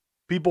prevent?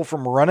 People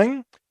from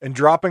running and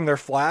dropping their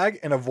flag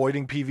and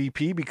avoiding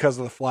PvP because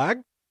of the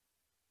flag.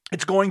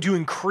 It's going to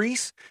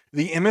increase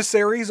the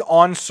emissaries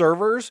on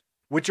servers,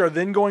 which are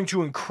then going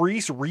to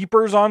increase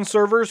reapers on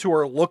servers who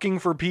are looking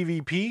for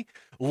PvP,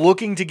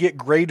 looking to get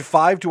grade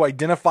 5 to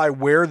identify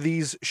where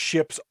these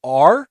ships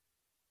are.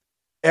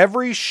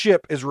 Every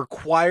ship is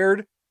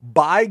required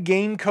by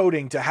game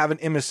coding to have an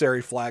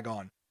emissary flag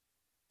on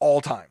all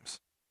times.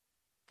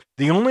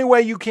 The only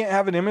way you can't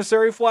have an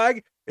emissary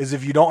flag is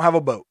if you don't have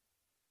a boat.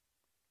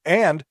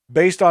 And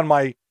based on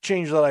my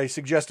change that I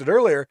suggested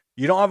earlier,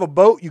 you don't have a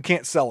boat, you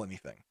can't sell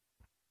anything.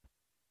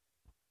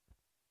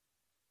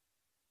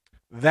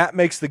 That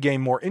makes the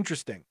game more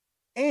interesting.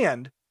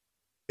 And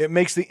it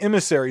makes the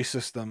emissary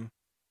system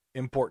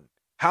important.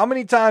 How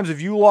many times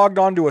have you logged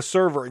onto a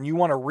server and you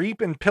want to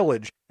reap and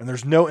pillage and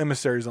there's no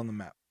emissaries on the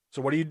map?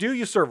 So what do?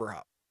 You server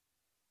hop.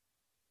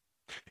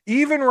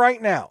 Even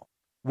right now,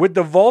 with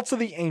the Vaults of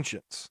the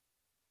Ancients,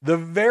 the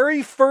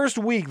very first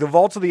week the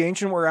Vaults of the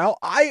Ancient were out,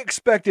 I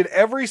expected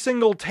every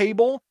single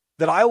table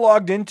that I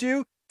logged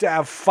into to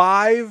have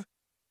 5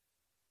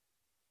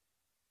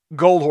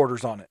 gold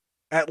hoarders on it.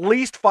 At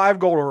least 5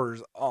 gold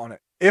hoarders on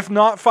it. If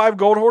not 5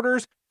 gold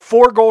hoarders,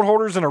 4 gold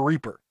hoarders and a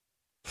reaper.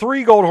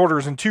 3 gold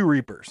hoarders and 2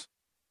 reapers.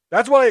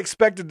 That's what I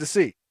expected to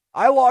see.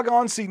 I log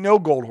on, see no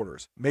gold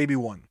hoarders. Maybe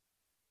 1.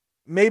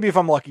 Maybe if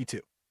I'm lucky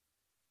 2.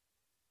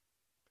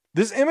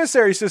 This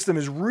emissary system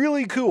is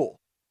really cool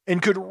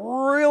and could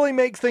really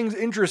make things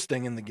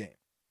interesting in the game.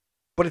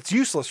 But it's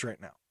useless right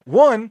now.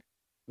 1,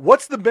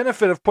 what's the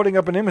benefit of putting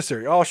up an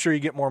emissary? Oh, sure, you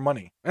get more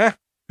money.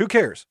 Who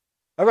cares?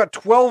 I've got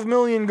 12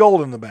 million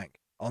gold in the bank.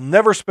 I'll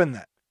never spend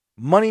that.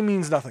 Money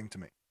means nothing to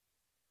me.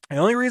 And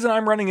the only reason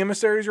I'm running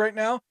emissaries right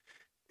now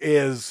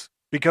is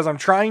because I'm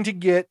trying to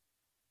get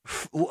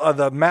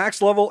the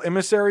max level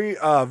emissary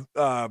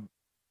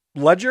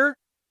ledger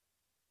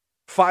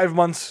 5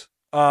 months.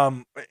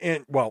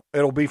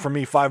 It'll be for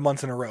me 5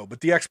 months in a row, but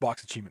the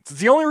Xbox achievements.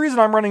 It's the only reason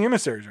I'm running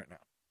emissaries right now.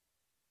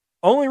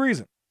 Only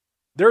reason.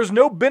 There's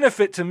no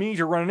benefit to me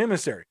to run an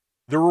emissary.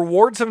 The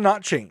rewards have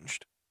not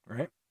changed,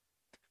 right?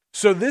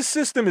 So this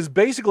system is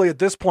basically at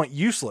this point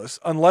useless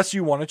unless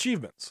you want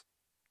achievements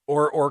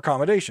or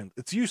accommodation.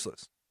 It's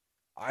useless.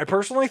 I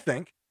personally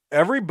think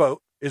every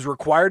boat is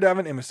required to have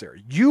an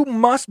emissary. You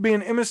must be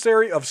an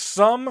emissary of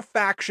some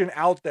faction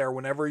out there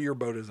whenever your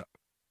boat is up.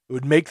 It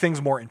would make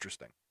things more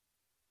interesting.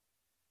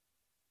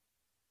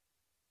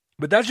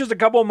 But that's just a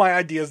couple of my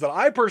ideas that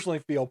I personally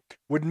feel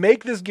would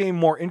make this game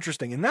more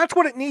interesting. And that's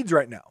what it needs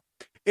right now.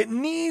 It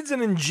needs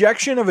an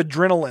injection of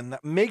adrenaline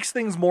that makes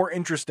things more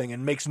interesting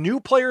and makes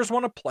new players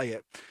want to play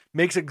it,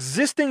 makes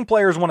existing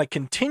players want to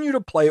continue to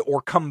play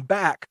or come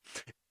back.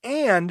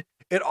 And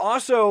it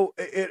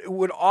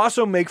would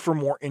also make for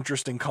more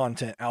interesting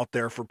content out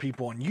there for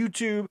people on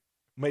YouTube,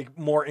 make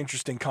more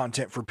interesting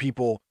content for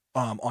people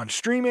on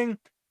streaming.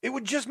 It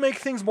would just make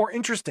things more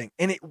interesting.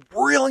 And it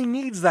really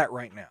needs that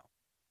right now.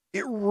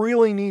 It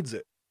really needs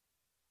it.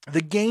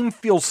 The game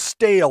feels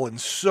stale in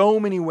so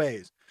many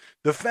ways.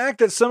 The fact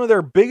that some of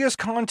their biggest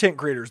content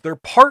creators, their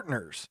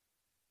partners,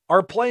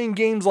 are playing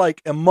games like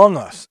Among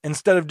Us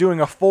instead of doing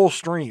a full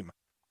stream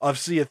of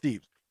Sea of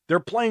Thieves. They're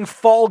playing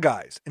Fall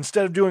Guys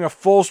instead of doing a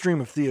full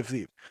stream of Sea of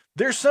Thieves.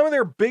 There's some of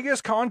their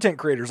biggest content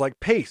creators like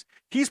Pace.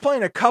 He's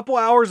playing a couple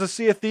hours of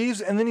Sea of Thieves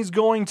and then he's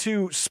going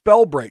to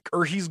Spellbreak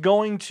or he's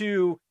going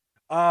to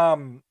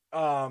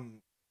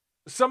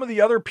some of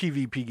the other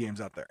PvP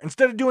games out there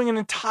instead of doing an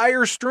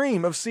entire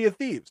stream of Sea of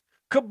Thieves.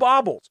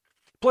 Kabobbles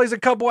plays a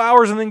couple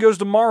hours and then goes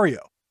to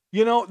Mario.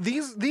 You know,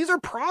 these are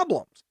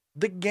problems.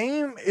 The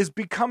game is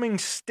becoming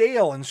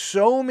stale in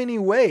so many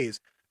ways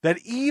that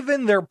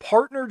even their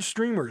partnered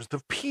streamers,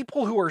 the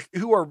people who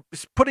are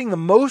putting the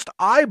most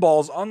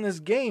eyeballs on this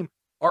game,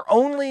 are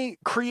only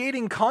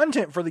creating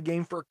content for the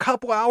game for a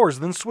couple hours,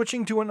 then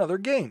switching to another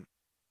game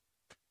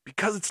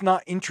because it's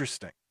not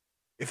interesting.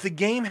 if the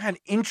game had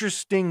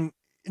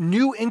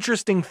new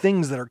interesting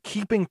things that are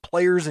keeping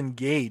players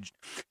engaged,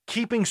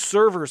 keeping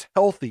servers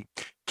healthy,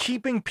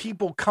 keeping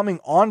people coming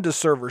onto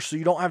servers so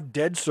you don't have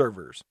dead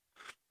servers,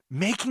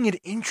 making it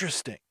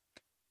interesting,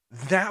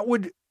 that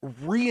would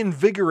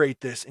reinvigorate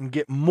this and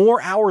get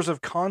more hours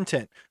of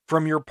content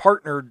from your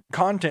partner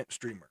content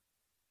streamer.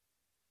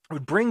 It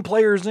would bring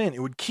players in.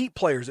 It would keep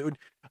players.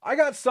 I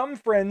got some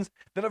friends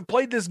that have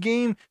played this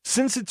game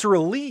since its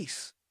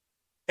release.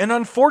 And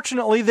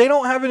unfortunately, they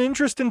don't have an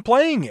interest in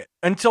playing it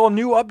until a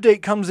new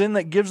update comes in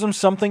that gives them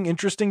something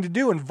interesting to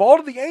do. And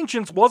Vault of the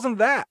Ancients wasn't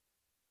that.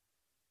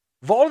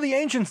 Vault of the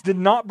Ancients did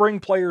not bring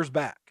players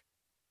back.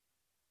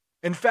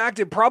 In fact,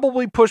 it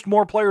probably pushed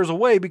more players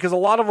away because a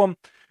lot of them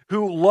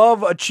who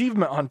love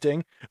achievement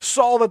hunting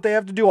saw that they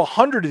have to do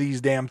 100 of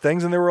these damn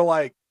things, and they were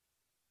like,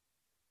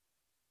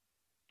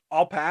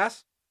 I'll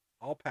pass.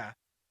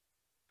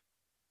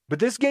 But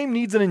this game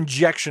needs an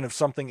injection of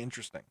something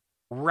interesting,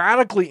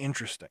 radically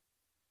interesting.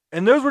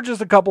 And those were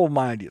just a couple of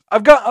my ideas.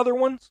 I've got other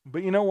ones,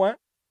 but you know what?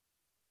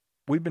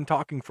 We've been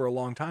talking for a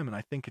long time, and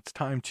I think it's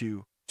time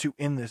to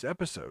end this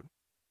episode.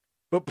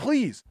 But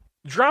please,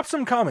 drop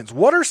some comments.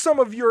 What are some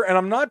of your, and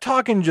I'm not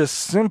talking just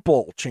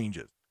simple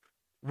changes,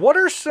 what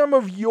are some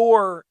of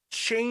your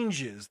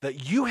changes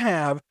that you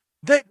have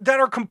that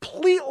are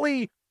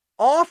completely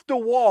off the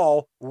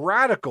wall,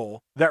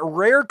 radical, that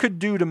Rare could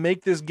do to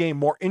make this game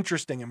more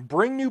interesting and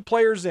bring new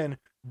players in,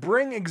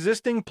 bring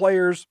existing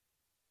players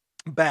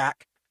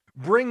back,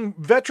 bring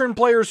veteran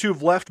players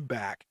who've left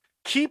back,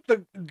 keep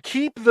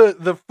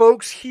the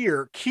folks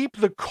here, keep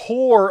the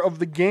core of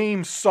the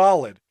game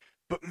solid,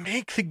 but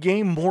make the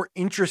game more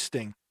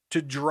interesting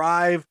to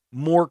drive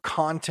more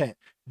content,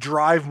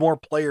 drive more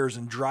players,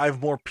 and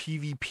drive more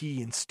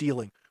PvP and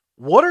stealing.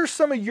 What are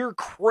some of your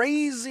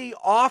crazy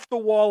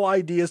off-the-wall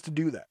ideas to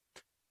do that?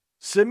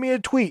 Send me a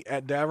tweet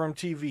at Davrim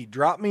TV.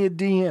 Drop me a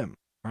DM,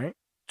 right?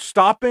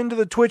 Stop into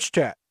the Twitch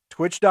chat,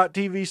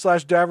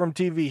 twitch.tv/Davrim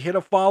TV. Hit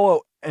a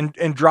follow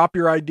and drop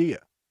your idea,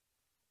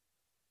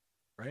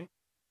 right?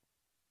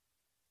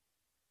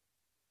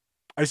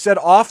 I said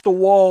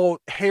off-the-wall,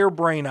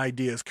 harebrained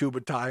ideas,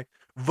 Kubatai.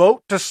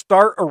 Vote to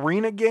start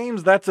arena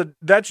games. That's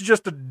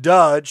just a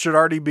duh. It should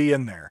already be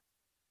in there.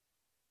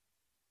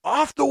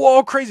 Off the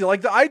wall crazy.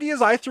 Like the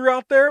ideas I threw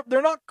out there,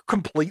 they're not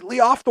completely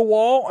off the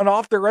wall and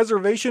off the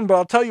reservation, but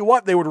I'll tell you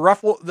what, they would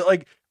ruffle,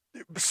 like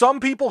some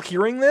people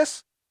hearing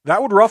this,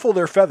 that would ruffle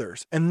their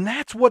feathers. And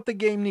that's what the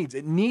game needs.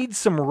 It needs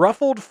some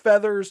ruffled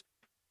feathers,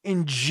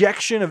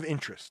 injection of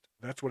interest.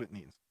 That's what it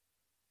needs.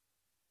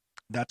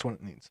 That's what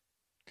it needs.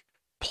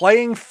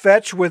 Playing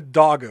fetch with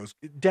doggos.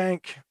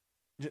 Dank.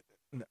 No.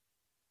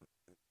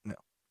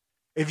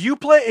 If you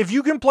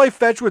can play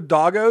fetch with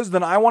doggos,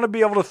 then I want to be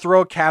able to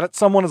throw a cat at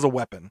someone as a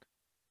weapon.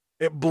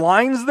 It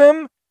blinds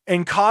them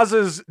and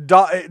causes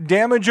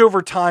damage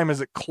over time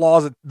as it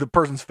claws the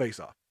person's face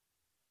off.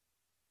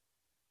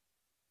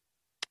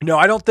 No,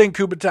 I don't think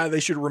Kubatai, they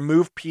should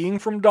remove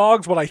peeing from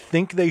dogs. What I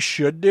think they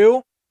should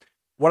do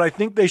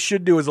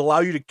is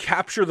allow you to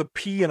capture the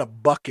pee in a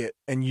bucket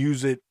and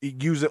use it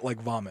like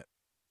vomit.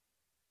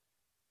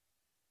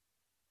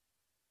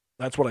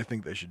 That's what I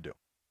think they should do.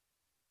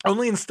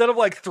 Only instead of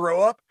like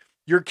throw up,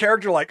 your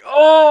character like,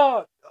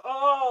 oh,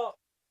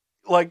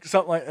 like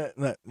something like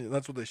that.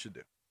 That's what they should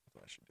do.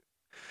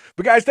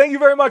 But guys, thank you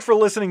very much for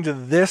listening to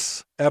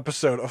this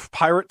episode of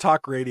Pirate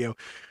Talk Radio.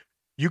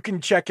 You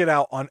can check it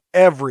out on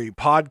every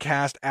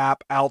podcast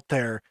app out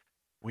there.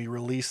 We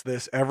release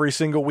this every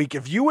single week.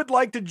 If you would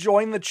like to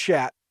join the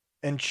chat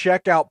and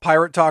check out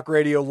Pirate Talk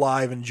Radio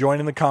live and join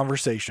in the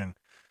conversation,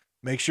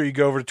 make sure you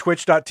go over to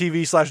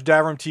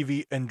twitch.tv/Davrim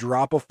TV and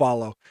drop a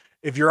follow.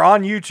 If you're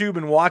on YouTube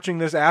and watching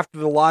this after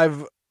the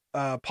live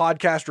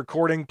podcast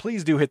recording,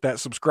 please do hit that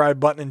subscribe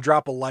button and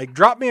drop a like.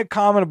 Drop me a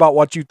comment about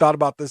what you thought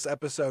about this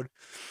episode.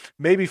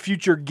 Maybe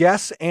future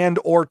guests and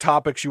or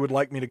topics you would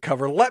like me to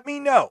cover. Let me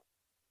know.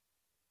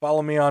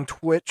 Follow me on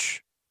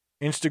Twitch,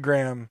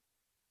 Instagram,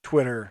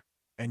 Twitter,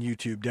 and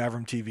YouTube,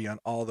 Davrim TV on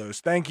all those.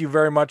 Thank you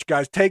very much,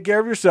 guys. Take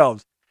care of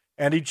yourselves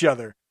and each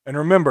other. And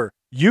remember,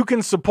 you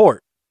can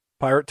support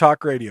Pirate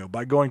Talk Radio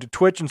by going to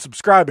Twitch and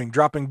subscribing,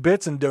 dropping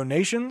bits and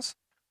donations,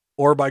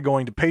 or by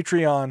going to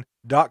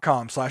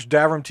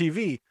patreon.com/Davrim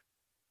TV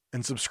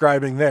and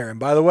subscribing there. And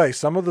by the way,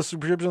 some of the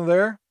subscriptions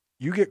there,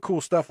 you get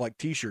cool stuff like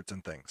t-shirts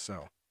and things.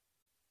 So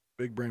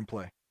big brain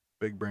play.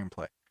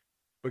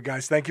 But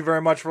guys, thank you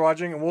very much for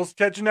watching, and we'll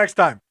catch you next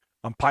time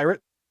on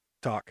Pirate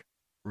Talk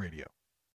Radio.